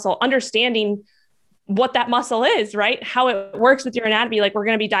specific muscle, understanding what that muscle is, right? How it works with your anatomy. Like we're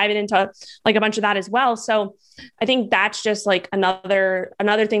going to be diving into like a bunch of that as well. So I think that's just like another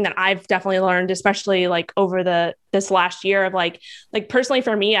thing that I've definitely learned, especially like over this last year of like personally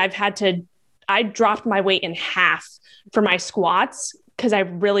for me, I dropped my weight in half for my squats because I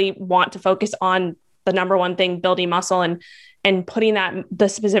really want to focus on the number one thing, building muscle and putting the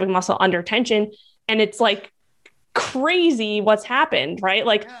specific muscle under tension. And it's like crazy what's happened, right?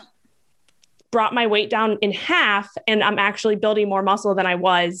 Like brought my weight down in half and I'm actually building more muscle than I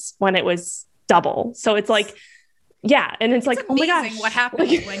was when it was double. So it's like, yeah. And it's like, oh my gosh, what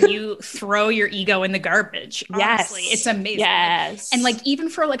happens when you throw your ego in the garbage. Honestly, yes. It's amazing. Yes. And like, even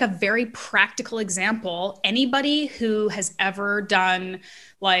for like a very practical example, anybody who has ever done,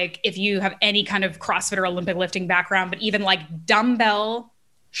 like if you have any kind of CrossFit or Olympic lifting background, but even like dumbbell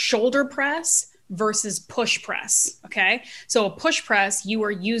shoulder press versus push press. Okay. So a push press, you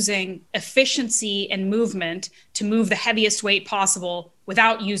are using efficiency and movement to move the heaviest weight possible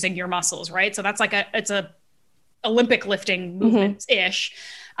without using your muscles. Right. So that's like it's a Olympic lifting movement ish.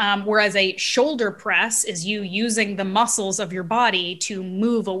 Whereas a shoulder press is you using the muscles of your body to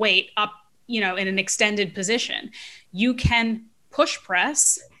move a weight up, in an extended position. You can push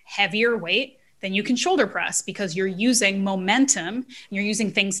press heavier weight than you can shoulder press because you're using momentum and you're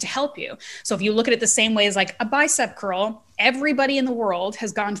using things to help you. So if you look at it the same way as like a bicep curl, everybody in the world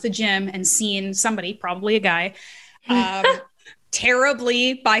has gone to the gym and seen somebody, probably a guy,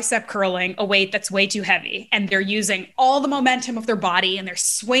 terribly bicep curling a weight that's way too heavy. And they're using all the momentum of their body and they're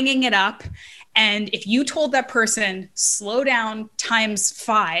swinging it up. And if you told that person, slow down times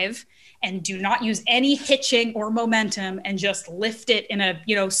 5 and do not use any hitching or momentum and just lift it in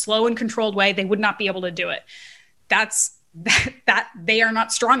a, slow and controlled way, they would not be able to do it. That they are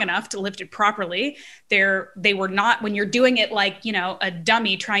not strong enough to lift it properly. They were not, when you're doing it like, a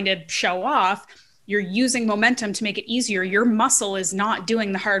dummy trying to show off, you're using momentum to make it easier. Your muscle is not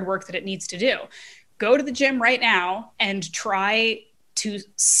doing the hard work that it needs to do. Go to the gym right now and try to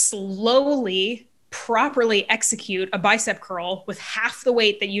slowly, properly execute a bicep curl with half the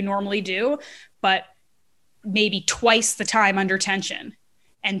weight that you normally do, but maybe twice the time under tension.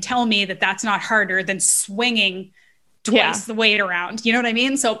 And tell me that that's not harder than swinging twice the weight around. You know what I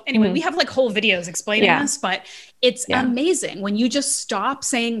mean? So anyway, we have like whole videos explaining this, but it's amazing when you just stop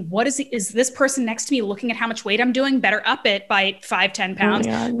saying, is this person next to me looking at how much weight I'm doing? Better up it by 5-10 pounds.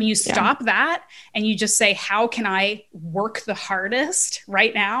 When you stop that and you just say, how can I work the hardest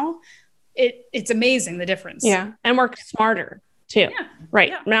right now? It's amazing the difference. Yeah. And work smarter too. Yeah. Right.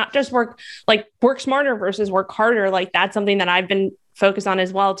 Yeah. Not just work smarter versus work harder. Like that's something that I've been focused on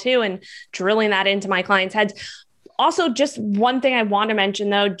as well too. And drilling that into my clients' heads. Also, just one thing I want to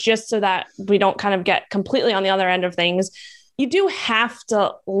mention though, just so that we don't kind of get completely on the other end of things, you do have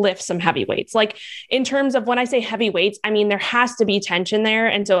to lift some heavy weights. Like in terms of when I say heavy weights, I mean, there has to be tension there.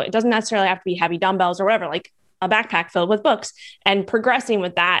 And so it doesn't necessarily have to be heavy dumbbells or whatever, like a backpack filled with books and progressing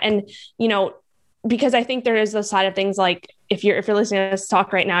with that. And, because I think there is the side of things like if you're listening to this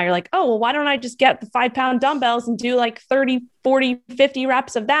talk right now, you're like, oh, well, why don't I just get the 5-pound dumbbells and do like 30, 40, 50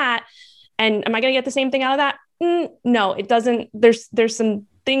 reps of that? And am I going to get the same thing out of that? No, it doesn't. There's some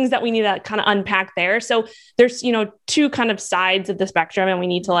things that we need to kind of unpack there. So there's, two kind of sides of the spectrum, and we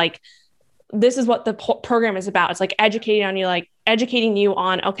need to this is what the program is about. It's like educating you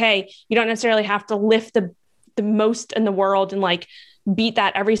on, okay, you don't necessarily have to lift the most in the world and like beat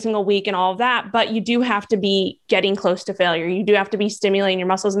that every single week and all of that, but you do have to be getting close to failure. You do have to be stimulating your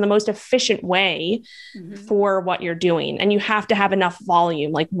muscles in the most efficient way for what you're doing. And you have to have enough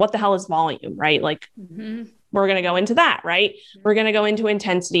volume. Like what the hell is volume, right? Like we're going to go into that, right? We're going to go into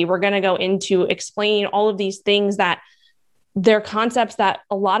intensity. We're going to go into explaining all of these things that they're concepts that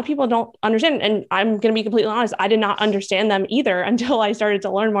a lot of people don't understand. And I'm going to be completely honest, I did not understand them either until I started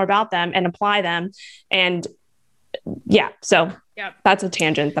to learn more about them and apply them. And that's a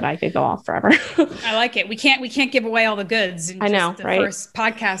tangent that I could go off forever. I like it. We can't give away all the goods in the first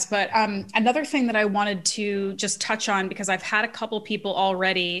podcast. But another thing that I wanted to just touch on, because I've had a couple people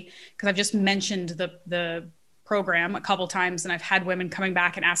already, because I've just mentioned the program a couple times and I've had women coming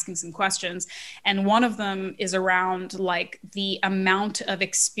back and asking some questions. And one of them is around like the amount of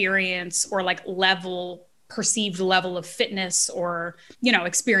experience or like level perceived level of fitness or,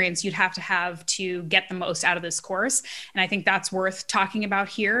 experience you'd have to get the most out of this course. And I think that's worth talking about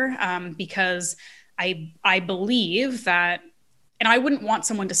here, because I believe that, and I wouldn't want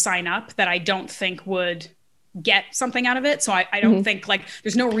someone to sign up that I don't think would get something out of it. So I don't think like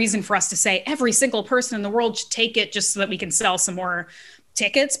there's no reason for us to say every single person in the world should take it just so that we can sell some more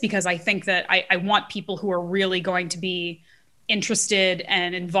tickets, because I think that I want people who are really going to be interested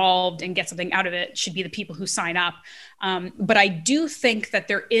and involved and get something out of it should be the people who sign up. But I do think that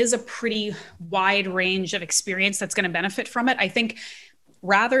there is a pretty wide range of experience that's going to benefit from it. I think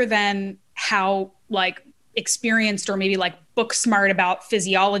rather than how like experienced or maybe like book smart about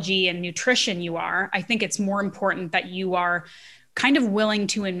physiology and nutrition you are, I think it's more important that you are kind of willing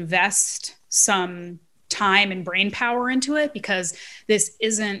to invest some time and brain power into it, because this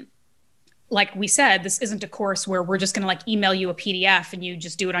isn't, like we said, this isn't a course where we're just going to like email you a PDF and you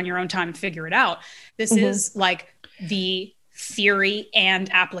just do it on your own time and figure it out. This is like the theory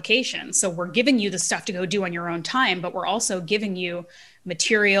and application. So we're giving you the stuff to go do on your own time, but we're also giving you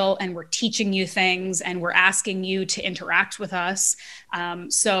material and we're teaching you things and we're asking you to interact with us.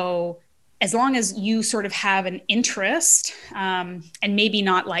 So as long as you sort of have an interest, and maybe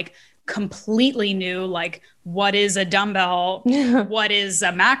not like completely new, like what is a dumbbell, what is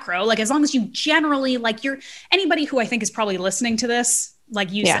a macro, like as long as you generally like anybody who I think is probably listening to this,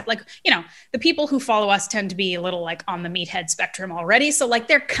 like you said, like, the people who follow us tend to be a little like on the meathead spectrum already. So like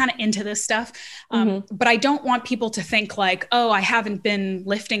they're kind of into this stuff. But I don't want people to think like, oh, I haven't been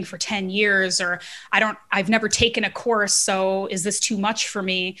lifting for 10 years, or I've never taken a course. So is this too much for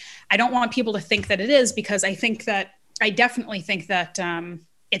me? I don't want people to think that it is, because I definitely think that,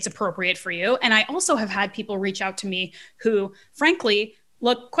 it's appropriate for you. And I also have had people reach out to me who frankly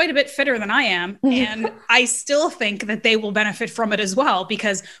look quite a bit fitter than I am. And I still think that they will benefit from it as well,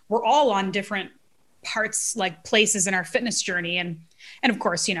 because we're all on different parts, like places in our fitness journey. And of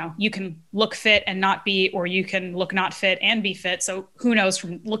course, you can look fit and not be, or you can look not fit and be fit. So who knows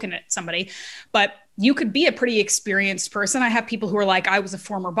from looking at somebody, but you could be a pretty experienced person. I have people who are like, I was a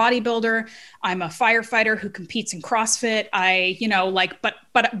former bodybuilder. I'm a firefighter who competes in CrossFit.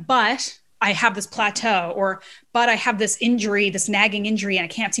 But I have this plateau, but I have this injury, this nagging injury, and I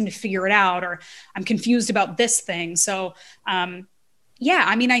can't seem to figure it out, or I'm confused about this thing. So,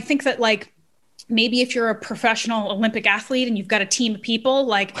 I think that like, maybe if you're a professional Olympic athlete and you've got a team of people,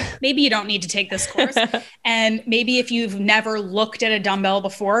 like maybe you don't need to take this course. And maybe if you've never looked at a dumbbell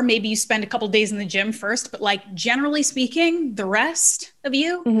before, maybe you spend a couple of days in the gym first. But like generally speaking, the rest of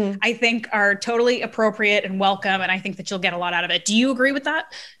you, I think are totally appropriate and welcome. And I think that you'll get a lot out of it. Do you agree with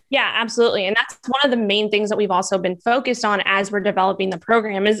that? Yeah, absolutely. And that's one of the main things that we've also been focused on as we're developing the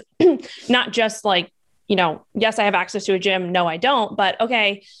program is not just like, yes, I have access to a gym. No, I don't. But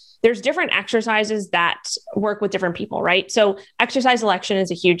okay, there's different exercises that work with different people, right? So exercise selection is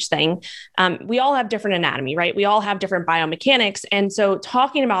a huge thing. We all have different anatomy, right? We all have different biomechanics. And so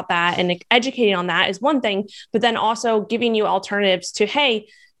talking about that and educating on that is one thing, but then also giving you alternatives to, hey,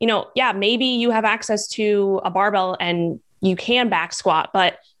 maybe you have access to a barbell and you can back squat,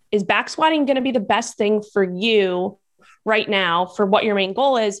 but is back squatting going to be the best thing for you right now for what your main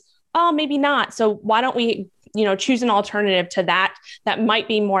goal is? Oh, maybe not. So why don't we choose an alternative to that might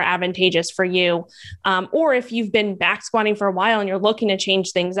be more advantageous for you. Or if you've been back squatting for a while and you're looking to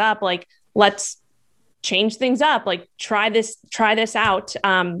change things up, like let's change things up, like try this out.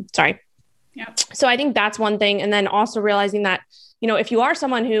 Yeah. So I think that's one thing. And then also realizing that, if you are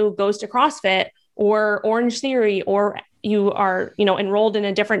someone who goes to CrossFit or Orange Theory, or you are, enrolled in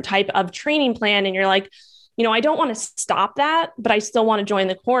a different type of training plan and you're like, I don't want to stop that, but I still want to join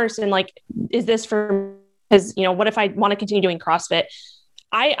the course. And like, is this for, because, what if I want to continue doing CrossFit?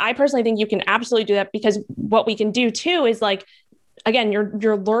 I personally think you can absolutely do that, because what we can do too is like, again,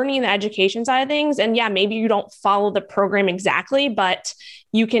 you're learning the education side of things. And yeah, maybe you don't follow the program exactly, but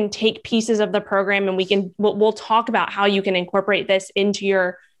you can take pieces of the program and we'll talk about how you can incorporate this into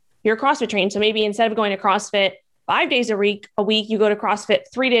your CrossFit training. So maybe instead of going to CrossFit 5 days a week, you go to CrossFit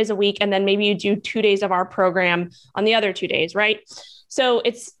 3 days a week, and then maybe you do 2 days of our program on the other 2 days, right? So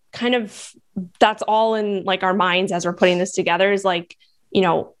it's kind of, that's all in like our minds as we're putting this together, is like,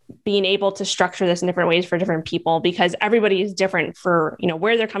 being able to structure this in different ways for different people, because everybody is different for,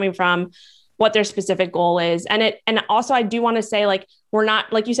 where they're coming from, what their specific goal is. And also I do want to say, like, we're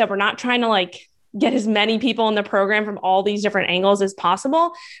not, like you said, we're not trying to like get as many people in the program from all these different angles as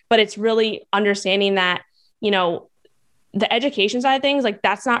possible, but it's really understanding that, the education side of things, like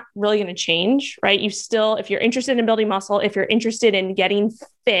that's not really going to change, right? You still, if you're interested in building muscle, if you're interested in getting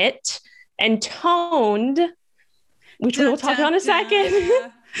fit and toned, which we will talk about in a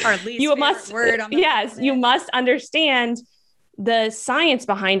second, Our least you favorite must, word on the yes, planet. you must understand the science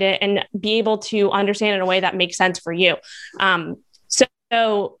behind it and be able to understand it in a way that makes sense for you.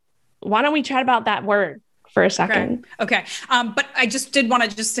 So why don't we chat about that word for a second? Okay. But I just did want to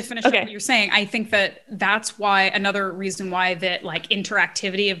to finish up what you're saying. I think that that's why another reason why that like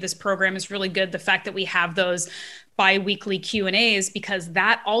interactivity of this program is really good. The fact that we have those bi-weekly Q&As, because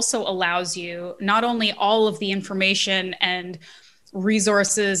that also allows you not only all of the information and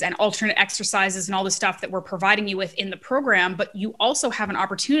resources and alternate exercises and all the stuff that we're providing you with in the program, but you also have an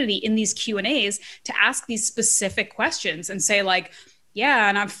opportunity in these Q&As to ask these specific questions and say like, yeah,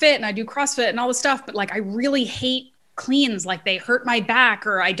 and I'm fit and I do CrossFit and all this stuff, but like, I really hate cleans, like they hurt my back,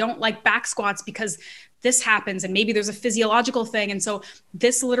 or I don't like back squats because this happens and maybe there's a physiological thing. And so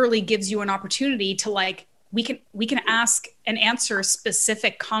this literally gives you an opportunity to like, we can ask and answer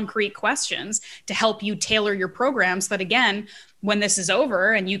specific concrete questions to help you tailor your program so that again, when this is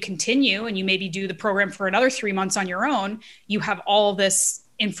over and you continue and you maybe do the program for another 3 months on your own, you have all this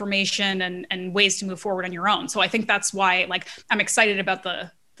information and ways to move forward on your own. So I think that's why like I'm excited about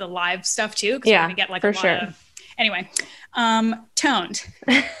the live stuff too. Cause yeah, we get like for sure. Anyway, toned.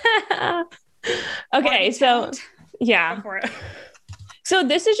 Okay. So yeah. Go for it. So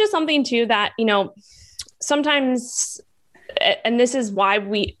this is just something too that, you know, sometimes, and this is why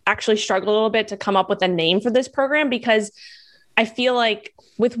we actually struggle a little bit to come up with a name for this program, because I feel like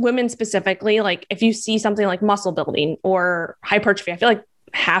with women specifically, like if you see something like muscle building or hypertrophy, I feel like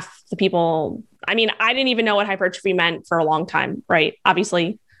half the people, I mean, I didn't even know what hypertrophy meant for a long time, right?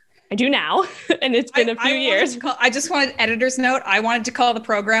 Obviously I do now, and it's been a few years. I just wanted editor's note. I wanted to call the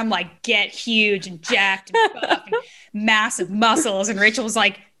program like Get Huge and Jacked and buff and massive muscles. And Rachel was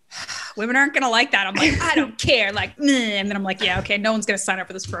like, women aren't going to like that. I'm like, I don't care. Like, meh. And then I'm like, yeah, okay. No one's going to sign up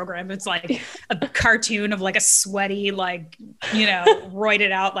for this program. It's like a cartoon of like a sweaty, like, you know,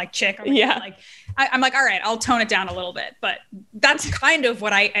 roided out like chick. I'm like, all right, I'll tone it down a little bit, but that's kind of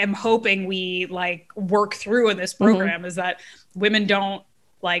what I am hoping we like work through in this program is that women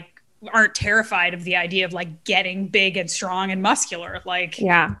aren't terrified of the idea of like getting big and strong and muscular. Like,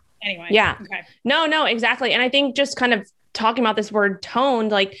 anyway. Yeah. Okay. No, exactly. And I think just kind of talking about this word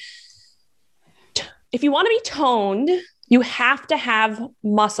toned, like if you want to be toned, you have to have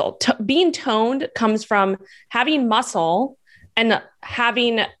muscle. Being toned comes from having muscle and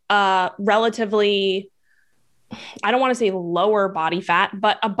having a relatively, I don't want to say lower body fat,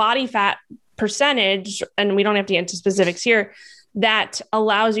 but a body fat percentage, and we don't have to get into specifics here, that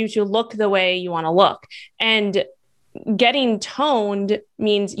allows you to look the way you want to look. And getting toned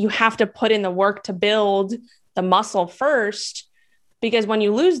means you have to put in the work to build the muscle first, because when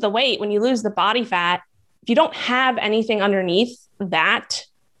you lose the weight, when you lose the body fat, if you don't have anything underneath that,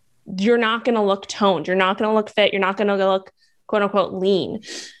 you're not going to look toned. You're not going to look fit. You're not going to look quote unquote lean.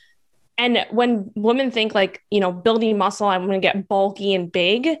 And when women think like, you know, building muscle, I'm going to get bulky and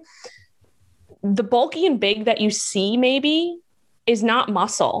big. The bulky and big that you see maybe is not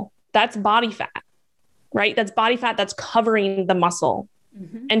muscle. That's body fat, right? That's body fat that's covering the muscle.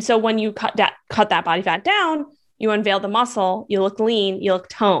 Mm-hmm. And so when you cut that body fat down, you unveil the muscle, you look lean, you look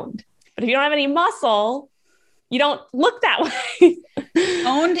toned. But if you don't have any muscle, you don't look that way.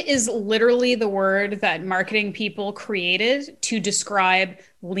 Toned is literally the word that marketing people created to describe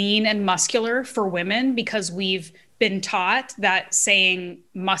lean and muscular for women, because we've been taught that saying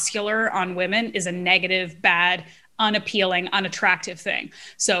muscular on women is a negative, bad, unappealing, unattractive thing.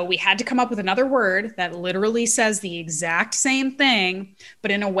 So we had to come up with another word that literally says the exact same thing, but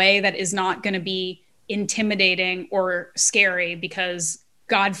in a way that is not going to be intimidating or scary, because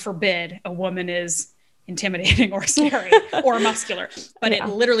God forbid a woman is intimidating or scary or muscular, but it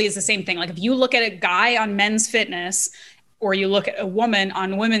literally is the same thing. Like if you look at a guy on men's fitness or you look at a woman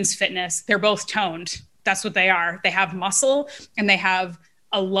on women's fitness, they're both toned. That's what they are. They have muscle and they have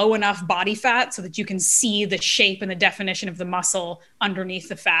a low enough body fat so that you can see the shape and the definition of the muscle underneath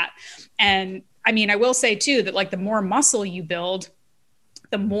the fat. And I mean, I will say too, that like the more muscle you build,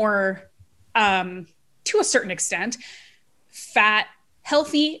 the more, to a certain extent,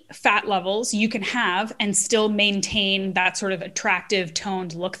 healthy fat levels you can have and still maintain that sort of attractive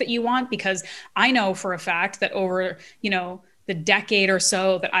toned look that you want. Because I know for a fact that over, you know, the decade or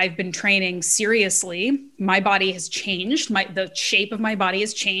so that I've been training seriously, my body has changed. The shape of my body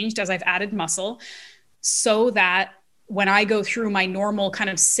has changed as I've added muscle, so that when I go through my normal kind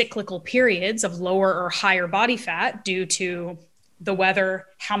of cyclical periods of lower or higher body fat due to the weather,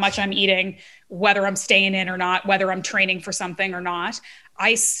 how much I'm eating, whether I'm staying in or not, whether I'm training for something or not,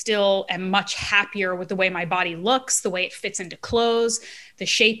 I still am much happier with the way my body looks, the way it fits into clothes, the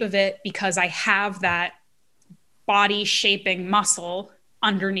shape of it, because I have that body shaping muscle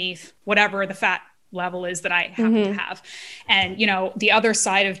underneath whatever the fat level is that I happen to have. And, you know, the other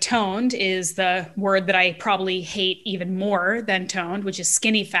side of toned is the word that I probably hate even more than toned, which is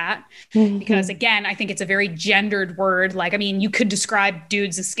skinny fat. Because again, I think it's a very gendered word. Like, I mean, you could describe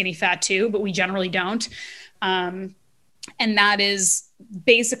dudes as skinny fat too, but we generally don't. And that is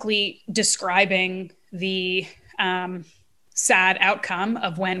basically describing the sad outcome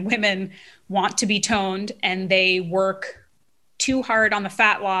of when women want to be toned and they work too hard on the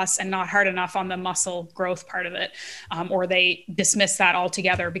fat loss and not hard enough on the muscle growth part of it. Or they dismiss that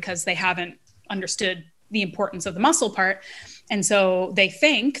altogether because they haven't understood the importance of the muscle part. And so they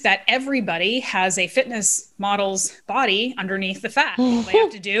think that everybody has a fitness model's body underneath the fat. All they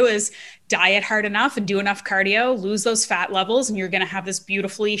have to do is diet hard enough and do enough cardio, lose those fat levels, and you're going to have this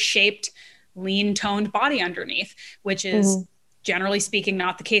beautifully shaped, lean toned body underneath, which is generally speaking,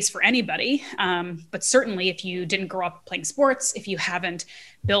 not the case for anybody. But certainly if you didn't grow up playing sports, if you haven't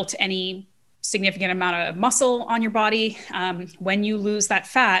built any significant amount of muscle on your body, when you lose that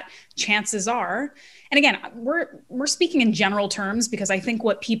fat, chances are, and again, we're speaking in general terms because I think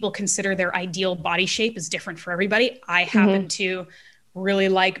what people consider their ideal body shape is different for everybody. I happen to really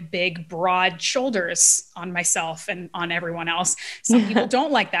like big, broad shoulders on myself and on everyone else. Some people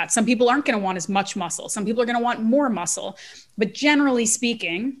don't like that. Some people aren't going to want as much muscle. Some people are going to want more muscle. But generally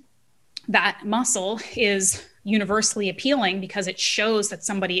speaking, that muscle is universally appealing because it shows that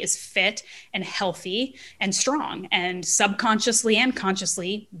somebody is fit and healthy and strong. And subconsciously and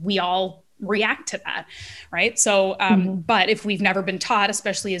consciously, we all react to that, right? So, but if we've never been taught,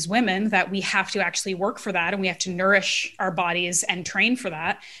 especially as women, that we have to actually work for that and we have to nourish our bodies and train for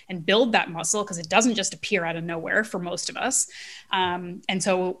that and build that muscle, because it doesn't just appear out of nowhere for most of us. And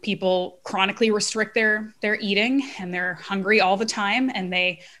so people chronically restrict their eating and they're hungry all the time and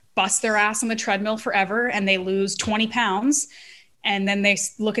they bust their ass on the treadmill forever and they lose 20 pounds. And then they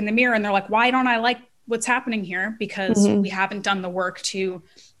look in the mirror and they're like, why don't I like what's happening here? Because we haven't done the work to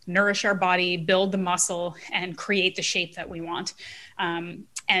nourish our body, build the muscle, and create the shape that we want. And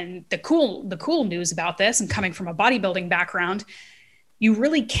the cool news about this, and coming from a bodybuilding background, you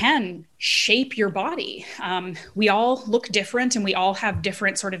really can shape your body. We all look different and we all have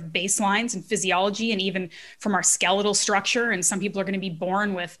different sort of baselines and physiology, and even from our skeletal structure. And some people are going to be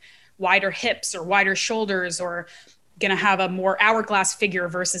born with wider hips or wider shoulders, or going to have a more hourglass figure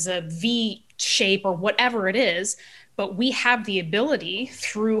versus a V shape or whatever it is. But we have the ability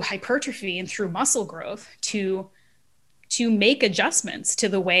through hypertrophy and through muscle growth to make adjustments to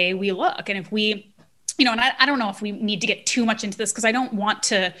the way we look. And if we, you know, and I don't know if we need to get too much into this because I don't want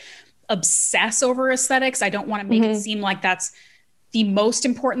to obsess over aesthetics. I don't want to make it seem like that's the most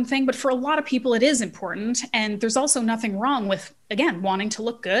important thing, but for a lot of people it is important. And there's also nothing wrong with, again, wanting to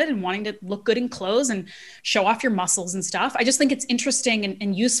look good and wanting to look good in clothes and show off your muscles and stuff. I just think it's interesting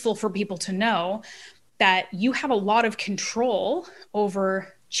and useful for people to know that you have a lot of control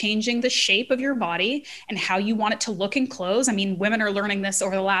over changing the shape of your body and how you want it to look in clothes. I mean, women are learning this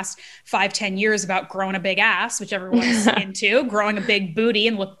over the last 5-10 years about growing a big ass, which everyone's into, growing a big booty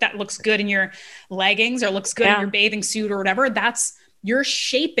and that looks good in your leggings or looks good in your bathing suit or whatever. You're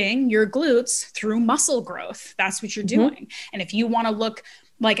shaping your glutes through muscle growth. That's what you're doing. And if you want to look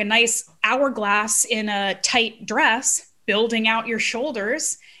like a nice hourglass in a tight dress, building out your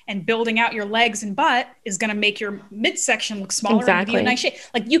shoulders and building out your legs and butt is going to make your midsection look smaller and give you a nice shape.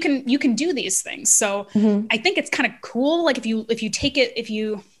 Like you can do these things. So I think it's kind of cool. Like if you take it, if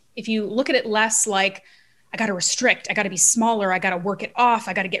you look at it less like, I got to restrict, I got to be smaller, I got to work it off,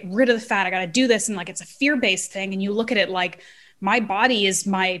 I got to get rid of the fat, I got to do this. And like, it's a fear-based thing. And you look at it like, my body is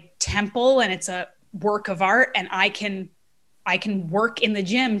my temple and it's a work of art, and I can work in the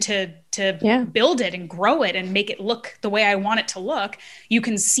gym to build it and grow it and make it look the way I want it to look. You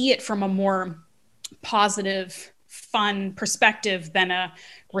can see it from a more positive, fun perspective than a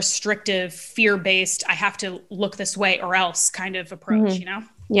restrictive, fear-based, I have to look this way or else kind of approach, you know?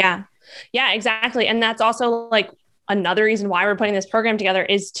 Yeah. Yeah, exactly. And that's also like another reason why we're putting this program together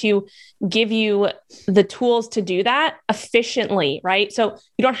is to give you the tools to do that efficiently, right? So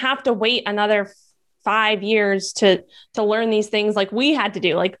you don't have to wait another 5 years to learn these things like we had to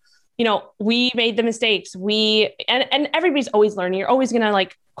do. Like, you know, we made the mistakes. And everybody's always learning. You're always going to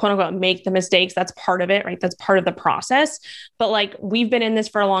like, quote unquote, make the mistakes. That's part of it, right? That's part of the process. But like, we've been in this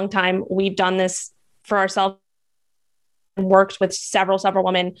for a long time. We've done this for ourselves and worked with several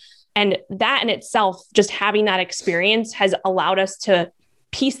women. And that in itself, just having that experience has allowed us to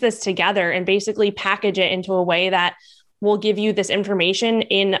piece this together and basically package it into a way that will give you this information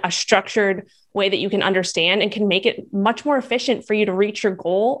in a structured way that you can understand and can make it much more efficient for you to reach your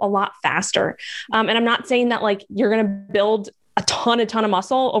goal a lot faster. And I'm not saying that like you're going to build a ton of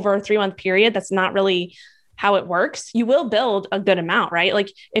muscle over a 3-month period. That's not really how it works. You will build a good amount, right?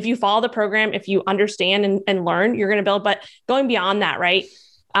 Like if you follow the program, if you understand and learn, you're going to build. But going beyond that, right?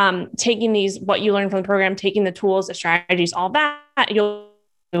 Taking what you learn from the program, taking the tools, the strategies, all that, you'll,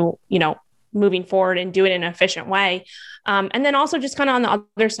 moving forward and do it in an efficient way. And then also just kind of on the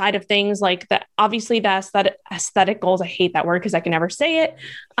other side of things, like that, obviously the aesthetic goals, I hate that word because I can never say it.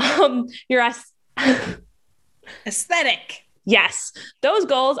 Your aesthetic. Yes. Those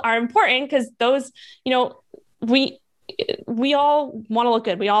goals are important because those, we all want to look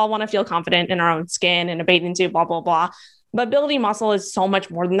good. We all want to feel confident in our own skin and a bathing suit, blah, blah, blah. But building muscle is so much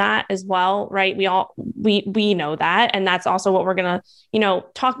more than that as well, right? We know that. And that's also what we're going to,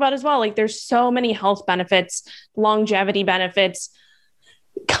 talk about as well. Like there's so many health benefits, longevity benefits,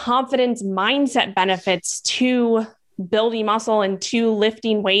 confidence, mindset benefits to building muscle and to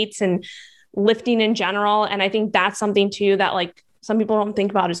lifting weights and lifting in general. And I think that's something too, that like some people don't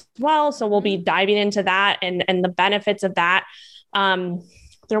think about as well. So we'll be diving into that and the benefits of that.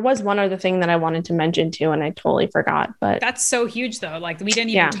 There was one other thing that I wanted to mention too, and I totally forgot, but that's so huge though. Like we didn't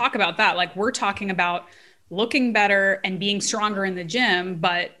even talk about that. Like we're talking about looking better and being stronger in the gym,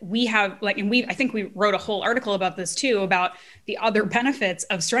 but we have I think we wrote a whole article about this too, about the other benefits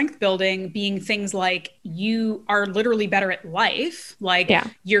of strength building being things like you are literally better at life. Like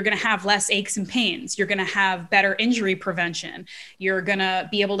you're going to have less aches and pains. You're going to have better injury prevention. You're going to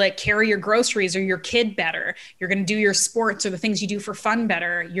be able to carry your groceries or your kid better. You're going to do your sports or the things you do for fun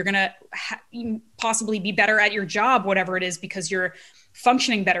better. You're going to possibly be better at your job, whatever it is, because you're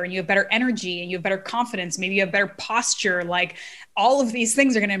functioning better and you have better energy and you have better confidence. Maybe you have better posture. Like all of these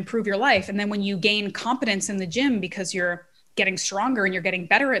things are going to improve your life. And then when you gain competence in the gym because you're getting stronger and you're getting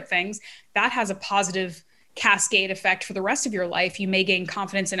better at things, that has a positive cascade effect for the rest of your life. You may gain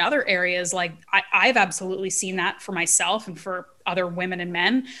confidence in other areas. Like I've absolutely seen that for myself and for other women and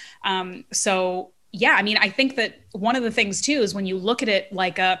men. Yeah, I mean, I think that one of the things too is when you look at it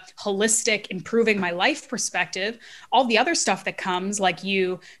like a holistic improving my life perspective, all the other stuff that comes, like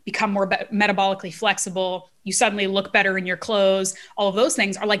you become more metabolically flexible, you suddenly look better in your clothes, all of those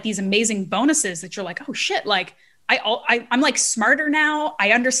things are like these amazing bonuses that you're like, oh shit, like I'm like smarter now.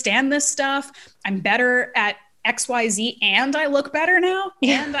 I understand this stuff. I'm better at XYZ and I look better now.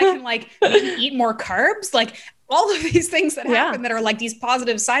 And I can like maybe eat more carbs. Like all of these things that happen that are like these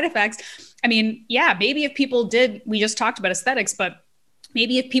positive side effects. I mean, maybe if people we just talked about aesthetics, but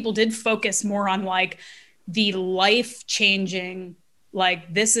maybe if people did focus more on like the life changing,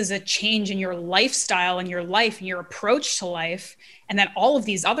 like this is a change in your lifestyle and your life and your approach to life. And then all of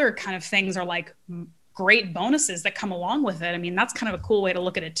these other kind of things are like great bonuses that come along with it. I mean, that's kind of a cool way to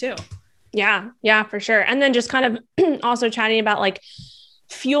look at it too. Yeah, for sure. And then just kind of also chatting about like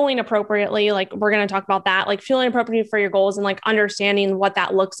fueling appropriately. Like we're going to talk about that, like fueling appropriately for your goals and like understanding what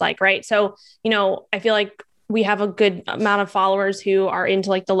that looks like. Right. So, I feel like we have a good amount of followers who are into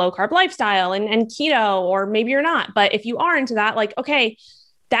like the low carb lifestyle and keto, or maybe you're not, but if you are into that, like, okay,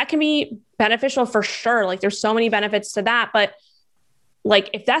 that can be beneficial for sure. Like there's so many benefits to that, but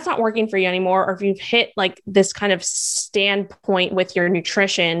like, if that's not working for you anymore, or if you've hit like this kind of standpoint with your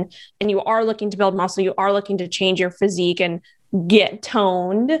nutrition and you are looking to build muscle, you are looking to change your physique and get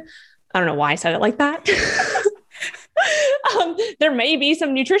toned. I don't know why I said it like that. There may be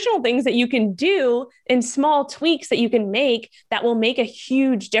some nutritional things that you can do in small tweaks that you can make that will make a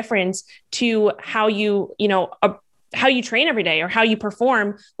huge difference to how you, how you train every day or how you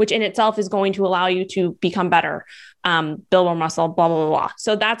perform, which in itself is going to allow you to become better, build more muscle, blah, blah, blah, blah.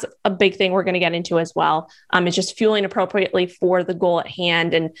 So that's a big thing we're going to get into as well. It's just fueling appropriately for the goal at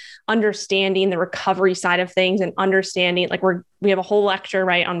hand and understanding the recovery side of things and understanding like we have a whole lecture,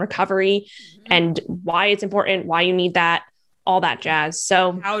 right, on recovery and why it's important, why you need that, all that jazz.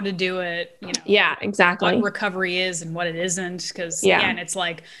 So how to do it, Yeah, exactly. What recovery is and what it isn't. Cause again, it's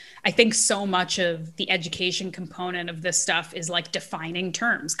like, I think so much of the education component of this stuff is like defining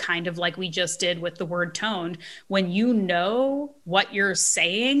terms, kind of like we just did with the word toned. When you know what you're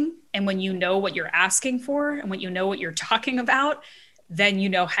saying and when you know what you're asking for and when you know what you're talking about, then you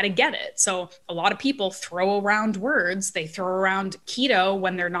know how to get it. So a lot of people throw around words. They throw around keto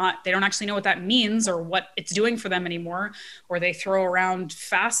when they don't actually know what that means or what it's doing for them anymore. Or they throw around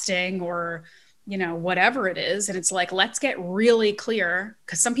fasting or whatever it is. And it's like, let's get really clear,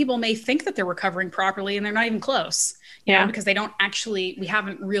 because some people may think that they're recovering properly and they're not even close, because we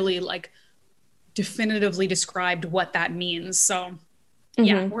haven't really like definitively described what that means. So we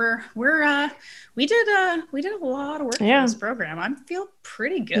did a lot of work for this program. I feel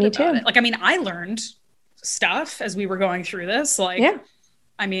pretty good about it. Like, I mean, I learned stuff as we were going through this, like,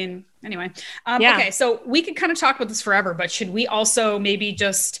 I mean, anyway. Okay, so we could kind of talk about this forever, but should we also maybe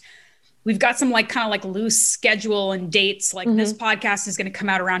just, we've got some like kind of like loose schedule and dates. Like this podcast is going to come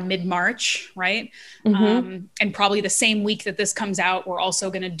out around mid-March, right? And probably the same week that this comes out, we're also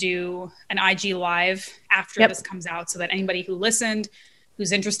going to do an IG live after this comes out, so that anybody who listened,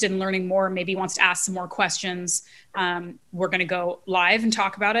 who's interested in learning more, maybe wants to ask some more questions, we're going to go live and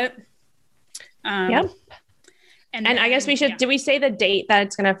talk about it. And then, I guess we should, did we say the date that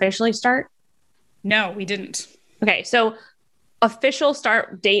it's going to officially start? No, we didn't. Okay. So official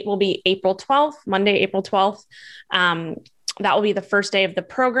start date will be April 12th, Monday, April 12th. That will be the first day of the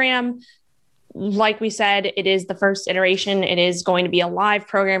program. Like we said, it is the first iteration. It is going to be a live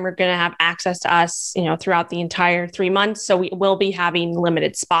program. We're going to have access to us, throughout the entire 3 months. So we will be having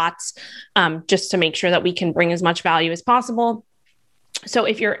limited spots, just to make sure that we can bring as much value as possible. So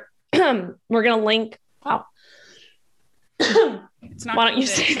if you're, we're going to link, wow. It's not. Why don't you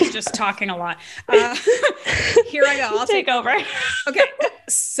say? It's just talking a lot. Here I go. I'll take over. Okay.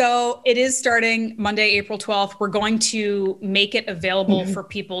 So it is starting Monday, April 12th. We're going to make it available for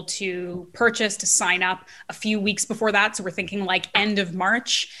people to purchase, to sign up a few weeks before that. So we're thinking like end of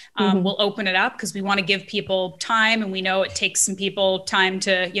March. We'll open it up because we want to give people time, and we know it takes some people time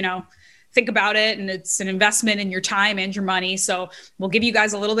to, think about it, and it's an investment in your time and your money. So we'll give you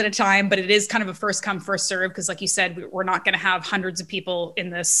guys a little bit of time, but it is kind of a first come, first serve. Cause like you said, we're not going to have hundreds of people in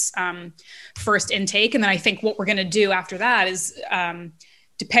this first intake. And then I think what we're going to do after that is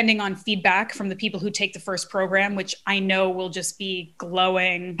depending on feedback from the people who take the first program, which I know will just be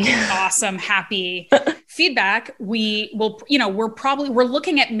glowing, awesome, happy feedback. We will, we're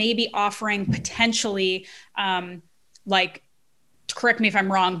looking at maybe offering potentially correct me if I'm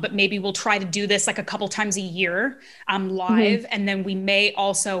wrong, but maybe we'll try to do this like a couple times a year live. And then we may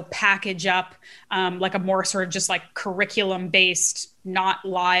also package up like a more sort of just like curriculum based, not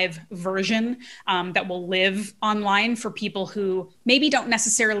live version that will live online for people who maybe don't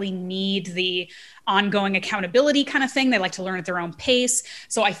necessarily need the ongoing accountability kind of thing. They like to learn at their own pace.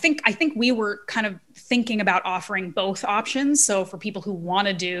 So I think we were kind of thinking about offering both options. So for people who want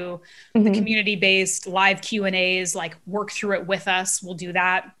to do the community-based live Q&As, like work through it with us, we'll do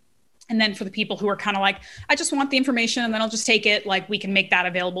that. And then for the people who are kind of like, I just want the information and then I'll just take it, like we can make that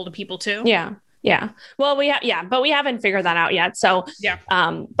available to people too. Yeah. Yeah. Well, but we haven't figured that out yet. So,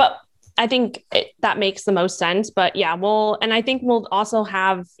 but I think that makes the most sense, but and I think we'll also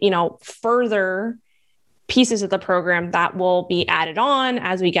have, further pieces of the program that will be added on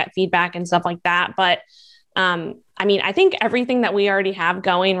as we get feedback and stuff like that. But, I think everything that we already have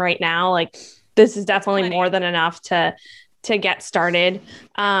going right now, like this is definitely more than enough to get started.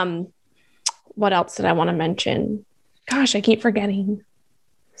 What else did I want to mention? Gosh, I keep forgetting.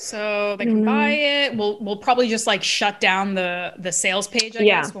 So they can buy it. We'll probably just like shut down the sales page, I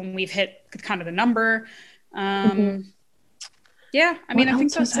guess, when we've hit kind of the number. Yeah, I mean, I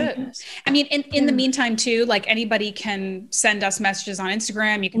think that's it. I mean, in the meantime too, like anybody can send us messages on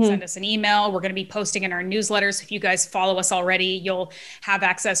Instagram. You can send us an email. We're going to be posting in our newsletters. If you guys follow us already, you'll have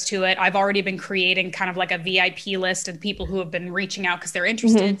access to it. I've already been creating kind of like a VIP list of people who have been reaching out because they're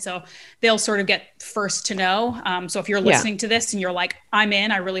interested. So they'll sort of get first to know. So if you're listening to this and you're like, I'm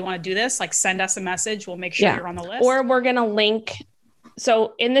in, I really want to do this, like send us a message. We'll make sure you're on the list. Or we're going to link.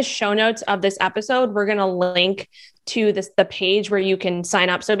 So in the show notes of this episode, we're going to link to the page where you can sign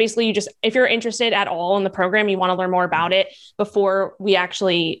up. So basically if you're interested at all in the program, you want to learn more about it before we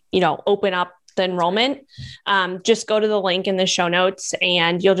actually, open up the enrollment, just go to the link in the show notes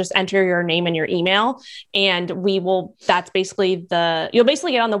and you'll just enter your name and your email. And you'll basically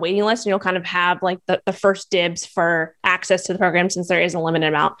get on the waiting list and you'll kind of have like the first dibs for access to the program since there is a limited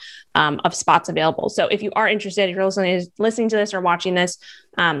amount of spots available. So if you are interested, if you're listening to this or watching this,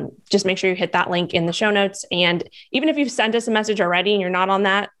 just make sure you hit that link in the show notes. And even if you've sent us a message already and you're not on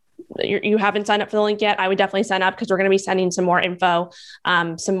that, you haven't signed up for the link yet, I would definitely sign up because we're going to be sending some more info,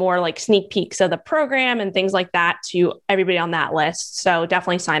 some more like sneak peeks of the program and things like that to everybody on that list. So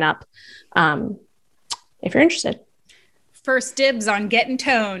definitely sign up if you're interested. First dibs on getting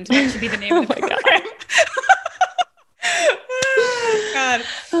toned. That should be the name of the program. God.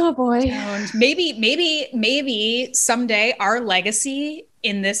 Oh boy. Toned. Maybe someday our legacy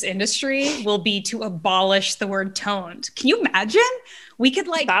in this industry will be to abolish the word toned. Can you imagine? We could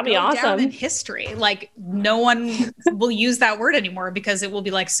that'd be awesome. Down in history. Like no one will use that word anymore because it will be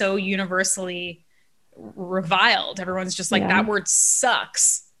like so universally reviled. Everyone's just like, that word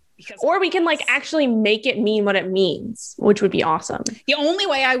sucks. Or we can like actually make it mean what it means, which would be awesome. The only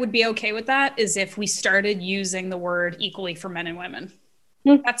way I would be okay with that is if we started using the word equally for men and women.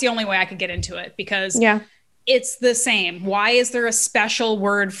 That's the only way I could get into it because It's the same. Why is there a special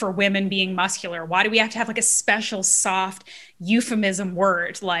word for women being muscular? Why do we have to have like a special soft euphemism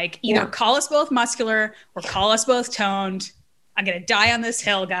word? Like either call us both muscular or call us both toned. I'm going to die on this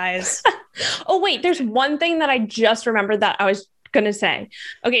hill, guys. Oh, wait, there's one thing that I just remembered that I was going to say.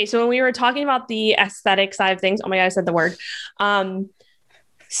 Okay. So when we were talking about the aesthetic side of things, oh my God, I said the word,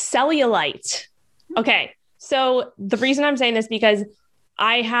 cellulite. Okay. So the reason I'm saying this because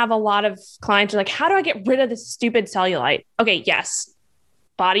I have a lot of clients who are like, how do I get rid of this stupid cellulite? Okay, yes,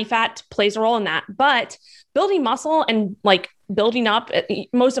 body fat plays a role in that, but building muscle and like building up,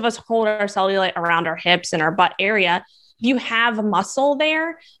 most of us hold our cellulite around our hips and our butt area. If you have muscle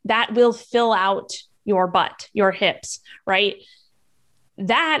there, that will fill out your butt, your hips, right?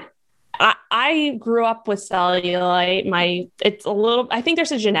 That I grew up with cellulite. It's a little, I think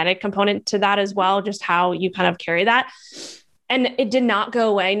there's a genetic component to that as well, just how you kind of carry that. And it did not go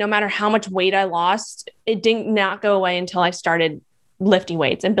away. No matter how much weight I lost, it did not go away until I started lifting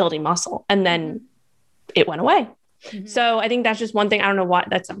weights and building muscle. And then it went away. Mm-hmm. So I think that's just one thing. I don't know what,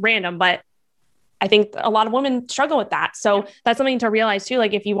 that's random, but I think a lot of women struggle with that. So that's something to realize too.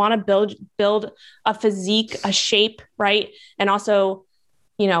 Like if you want to build a physique, a shape, right? And also,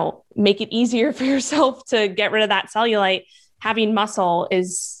 you know, make it easier for yourself to get rid of that cellulite, having muscle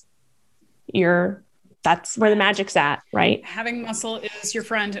is that's where the magic's at, right? Having muscle is your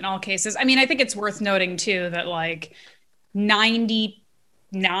friend in all cases. I mean, I think it's worth noting too that like 99%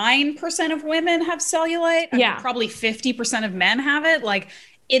 of women have cellulite. I mean, probably 50% of men have it. Like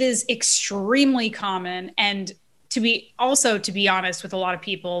it is extremely common. And to be honest with a lot of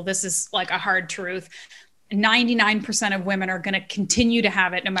people, this is like a hard truth. 99% of women are going to continue to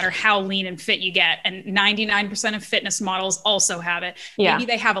have it no matter how lean and fit you get. And 99% of fitness models also have it. Yeah. Maybe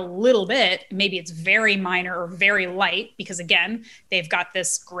they have a little bit, maybe it's very minor or very light because again, they've got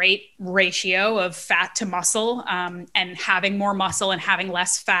this great ratio of fat to muscle, and having more muscle and having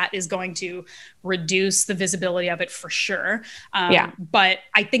less fat is going to reduce the visibility of it for sure. But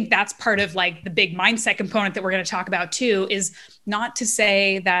I think that's part of like the big mindset component that we're going to talk about too, is not to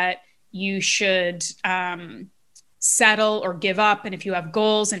say that you should settle or give up. And if you have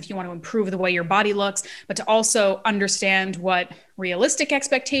goals and if you want to improve the way your body looks, but to also understand what realistic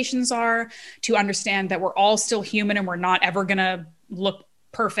expectations are, to understand that we're all still human and we're not ever going to look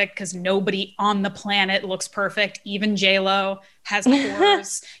perfect because nobody on the planet looks perfect. Even J-Lo has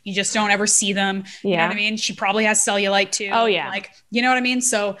pores. You just don't ever see them. You know what I mean? She probably has cellulite too. Oh yeah. Like, you know what I mean?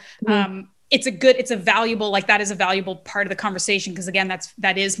 So, it's a valuable, like that is a valuable part of the conversation. Cause again,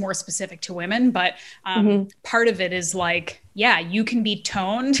 that is more specific to women, but part of it is like, yeah, you can be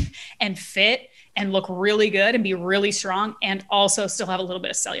toned and fit and look really good and be really strong and also still have a little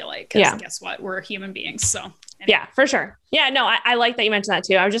bit of cellulite. Cause guess what? We're human beings. So anyway. Yeah, for sure. Yeah, no, I like that you mentioned that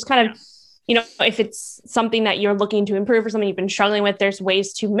too. I was just kind of, you know, if it's something that you're looking to improve or something you've been struggling with, there's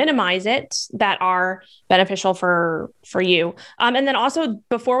ways to minimize it that are beneficial for you. And then also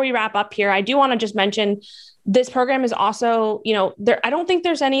before we wrap up here, I do want to just mention this program is also, you know, I don't think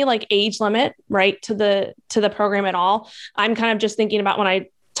there's any like age limit, right, to the program at all. I'm kind of just thinking about when I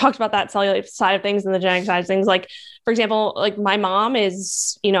talked about that cellulite side of things and the genetic side of things, like, for example, like my mom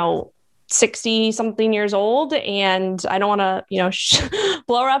is, you know, 60 something years old, and I don't want to, you know,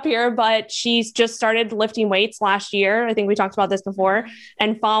 blow her up here, but she's just started lifting weights last year. I think we talked about this before,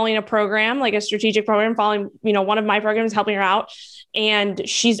 and following a program, like a strategic program, following, you know, one of my programs, helping her out. And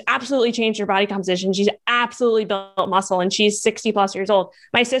she's absolutely changed her body composition. She's absolutely built muscle, and she's 60 plus years old.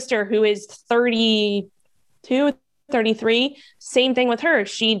 My sister, who is 32, 33, same thing with her.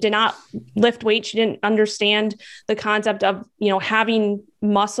 She did not lift weight. She didn't understand the concept of, you know, having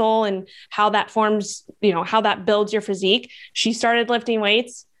muscle and how that forms, you know, how that builds your physique. She started lifting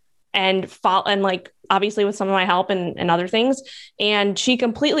weights and like obviously with some of my help and other things. And she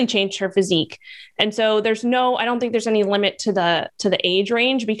completely changed her physique. And so I don't think there's any limit to the age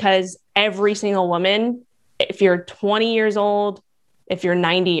range, because every single woman, if you're 20 years old, if you're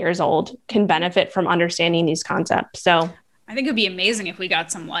 90 years old, can benefit from understanding these concepts. So I think it'd be amazing if we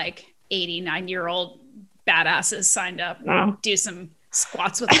got some like 89-year-old badasses signed up and do some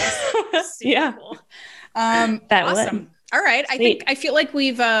squats with us. Yeah. Cool. That awesome. Would. All right. I feel like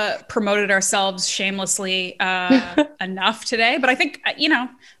we've promoted ourselves shamelessly enough today, but I think, you know,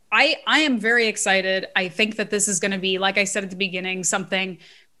 I am very excited. I think that this is going to be, like I said at the beginning, something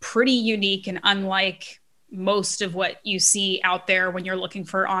pretty unique and unlike most of what you see out there when you're looking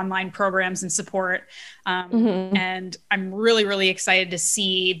for online programs and support. And I'm really, really excited to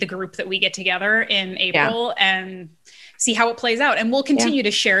see the group that we get together in April and see how it plays out. And we'll continue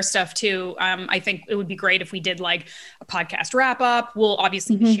to share stuff too. I think it would be great if we did like a podcast wrap up. We'll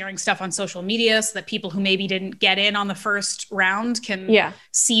obviously be sharing stuff on social media so that people who maybe didn't get in on the first round can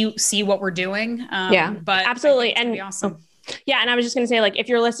see what we're doing. But absolutely. And be awesome. Yeah. And I was just going to say, like, if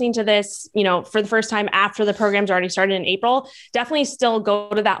you're listening to this, you know, for the first time after the program's already started in April, definitely still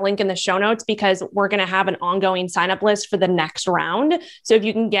go to that link in the show notes, because we're going to have an ongoing sign up list for the next round. So if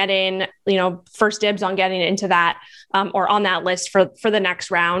you can get in, you know, first dibs on getting into that or on that list for the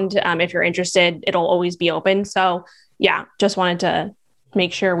next round, if you're interested, it'll always be open. So yeah, just wanted to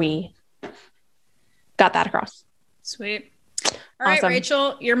make sure we got that across. Sweet. All right,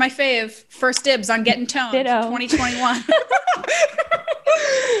 Rachel, you're my fave. First dibs on getting toned. Ditto. 2021.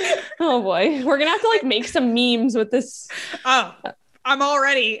 Oh boy. We're going to have to like make some memes with this. Oh, I'm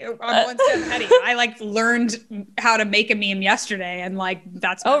already on one step ahead. I like learned how to make a meme yesterday, and like,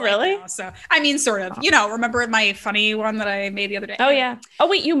 that's. Oh, really? Now. So, I mean, sort of, you know, remember my funny one that I made the other day? Oh yeah. Oh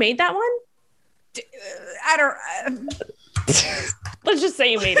wait, you made that one? I don't. Let's just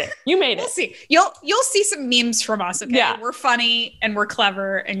say you made it. You made it. We'll see. You'll see some memes from us. Okay. Yeah. We're funny and we're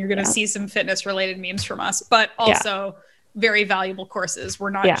clever, and you're going to see some fitness related memes from us, but also very valuable courses. We're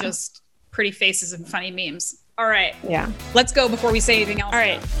not just pretty faces and funny memes. All right. Yeah. Let's go before we say anything else. All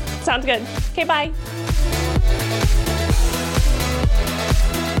right. Sounds good. Okay. Bye.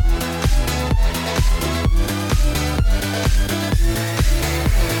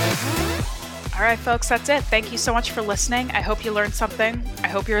 All right, folks, that's it. Thank you so much for listening. I hope you learned something. I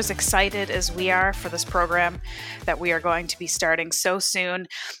hope you're as excited as we are for this program that we are going to be starting so soon.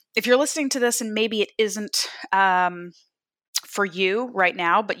 If you're listening to this and maybe it isn't for you right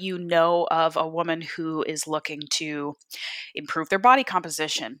now, but you know of a woman who is looking to improve their body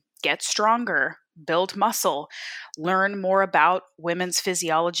composition, get stronger, build muscle, learn more about women's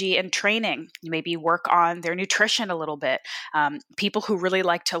physiology and training, maybe work on their nutrition a little bit, people who really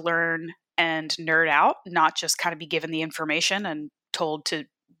like to learn and nerd out, not just kind of be given the information and told to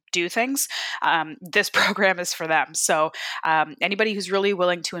do things. This program is for them. So anybody who's really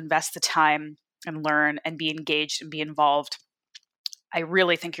willing to invest the time and learn and be engaged and be involved, I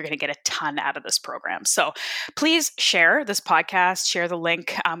really think you're going to get a ton out of this program. So please share this podcast, share the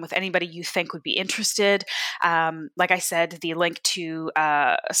link with anybody you think would be interested. Like I said, the link to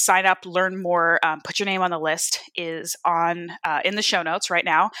sign up, learn more, put your name on the list is on in the show notes right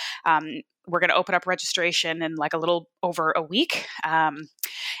now. We're going to open up registration in like a little over a week,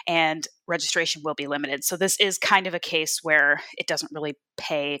 and registration will be limited. So this is kind of a case where it doesn't really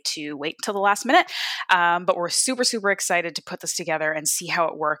pay to wait until the last minute, but we're super, super excited to put this together and see how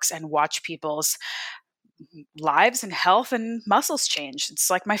it works and watch people's lives and health and muscles change. It's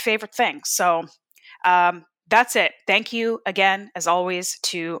like my favorite thing. So that's it. Thank you again, as always,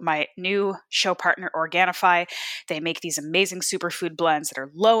 to my new show partner, Organifi. They make these amazing superfood blends that are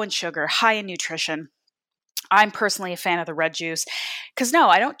low in sugar, high in nutrition. I'm personally a fan of the red juice because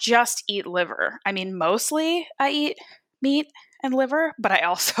I don't just eat liver. I mean, mostly I eat meat and liver, but I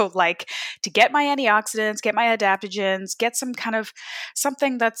also like to get my antioxidants, get my adaptogens, get some kind of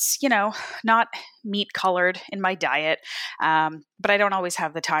something that's, not meat colored in my diet. But I don't always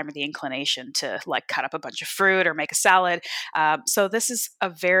have the time or the inclination to like cut up a bunch of fruit or make a salad. So this is a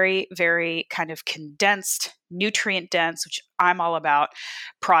very, very kind of condensed, nutrient dense, which I'm all about,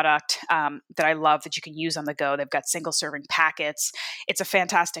 product that I love that you can use on the go. They've got single serving packets. It's a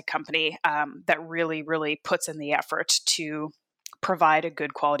fantastic company that really, really puts in the effort to provide a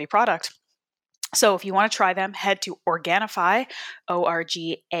good quality product. So if you want to try them, head to Organifi,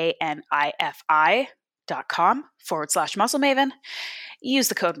 ORGANIFI.com/Muscle Maven. Use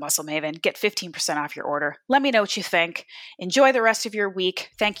the code Muscle Maven, get 15% off your order. Let me know what you think. Enjoy the rest of your week.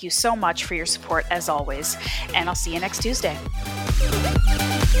 Thank you so much for your support as always, and I'll see you next Tuesday.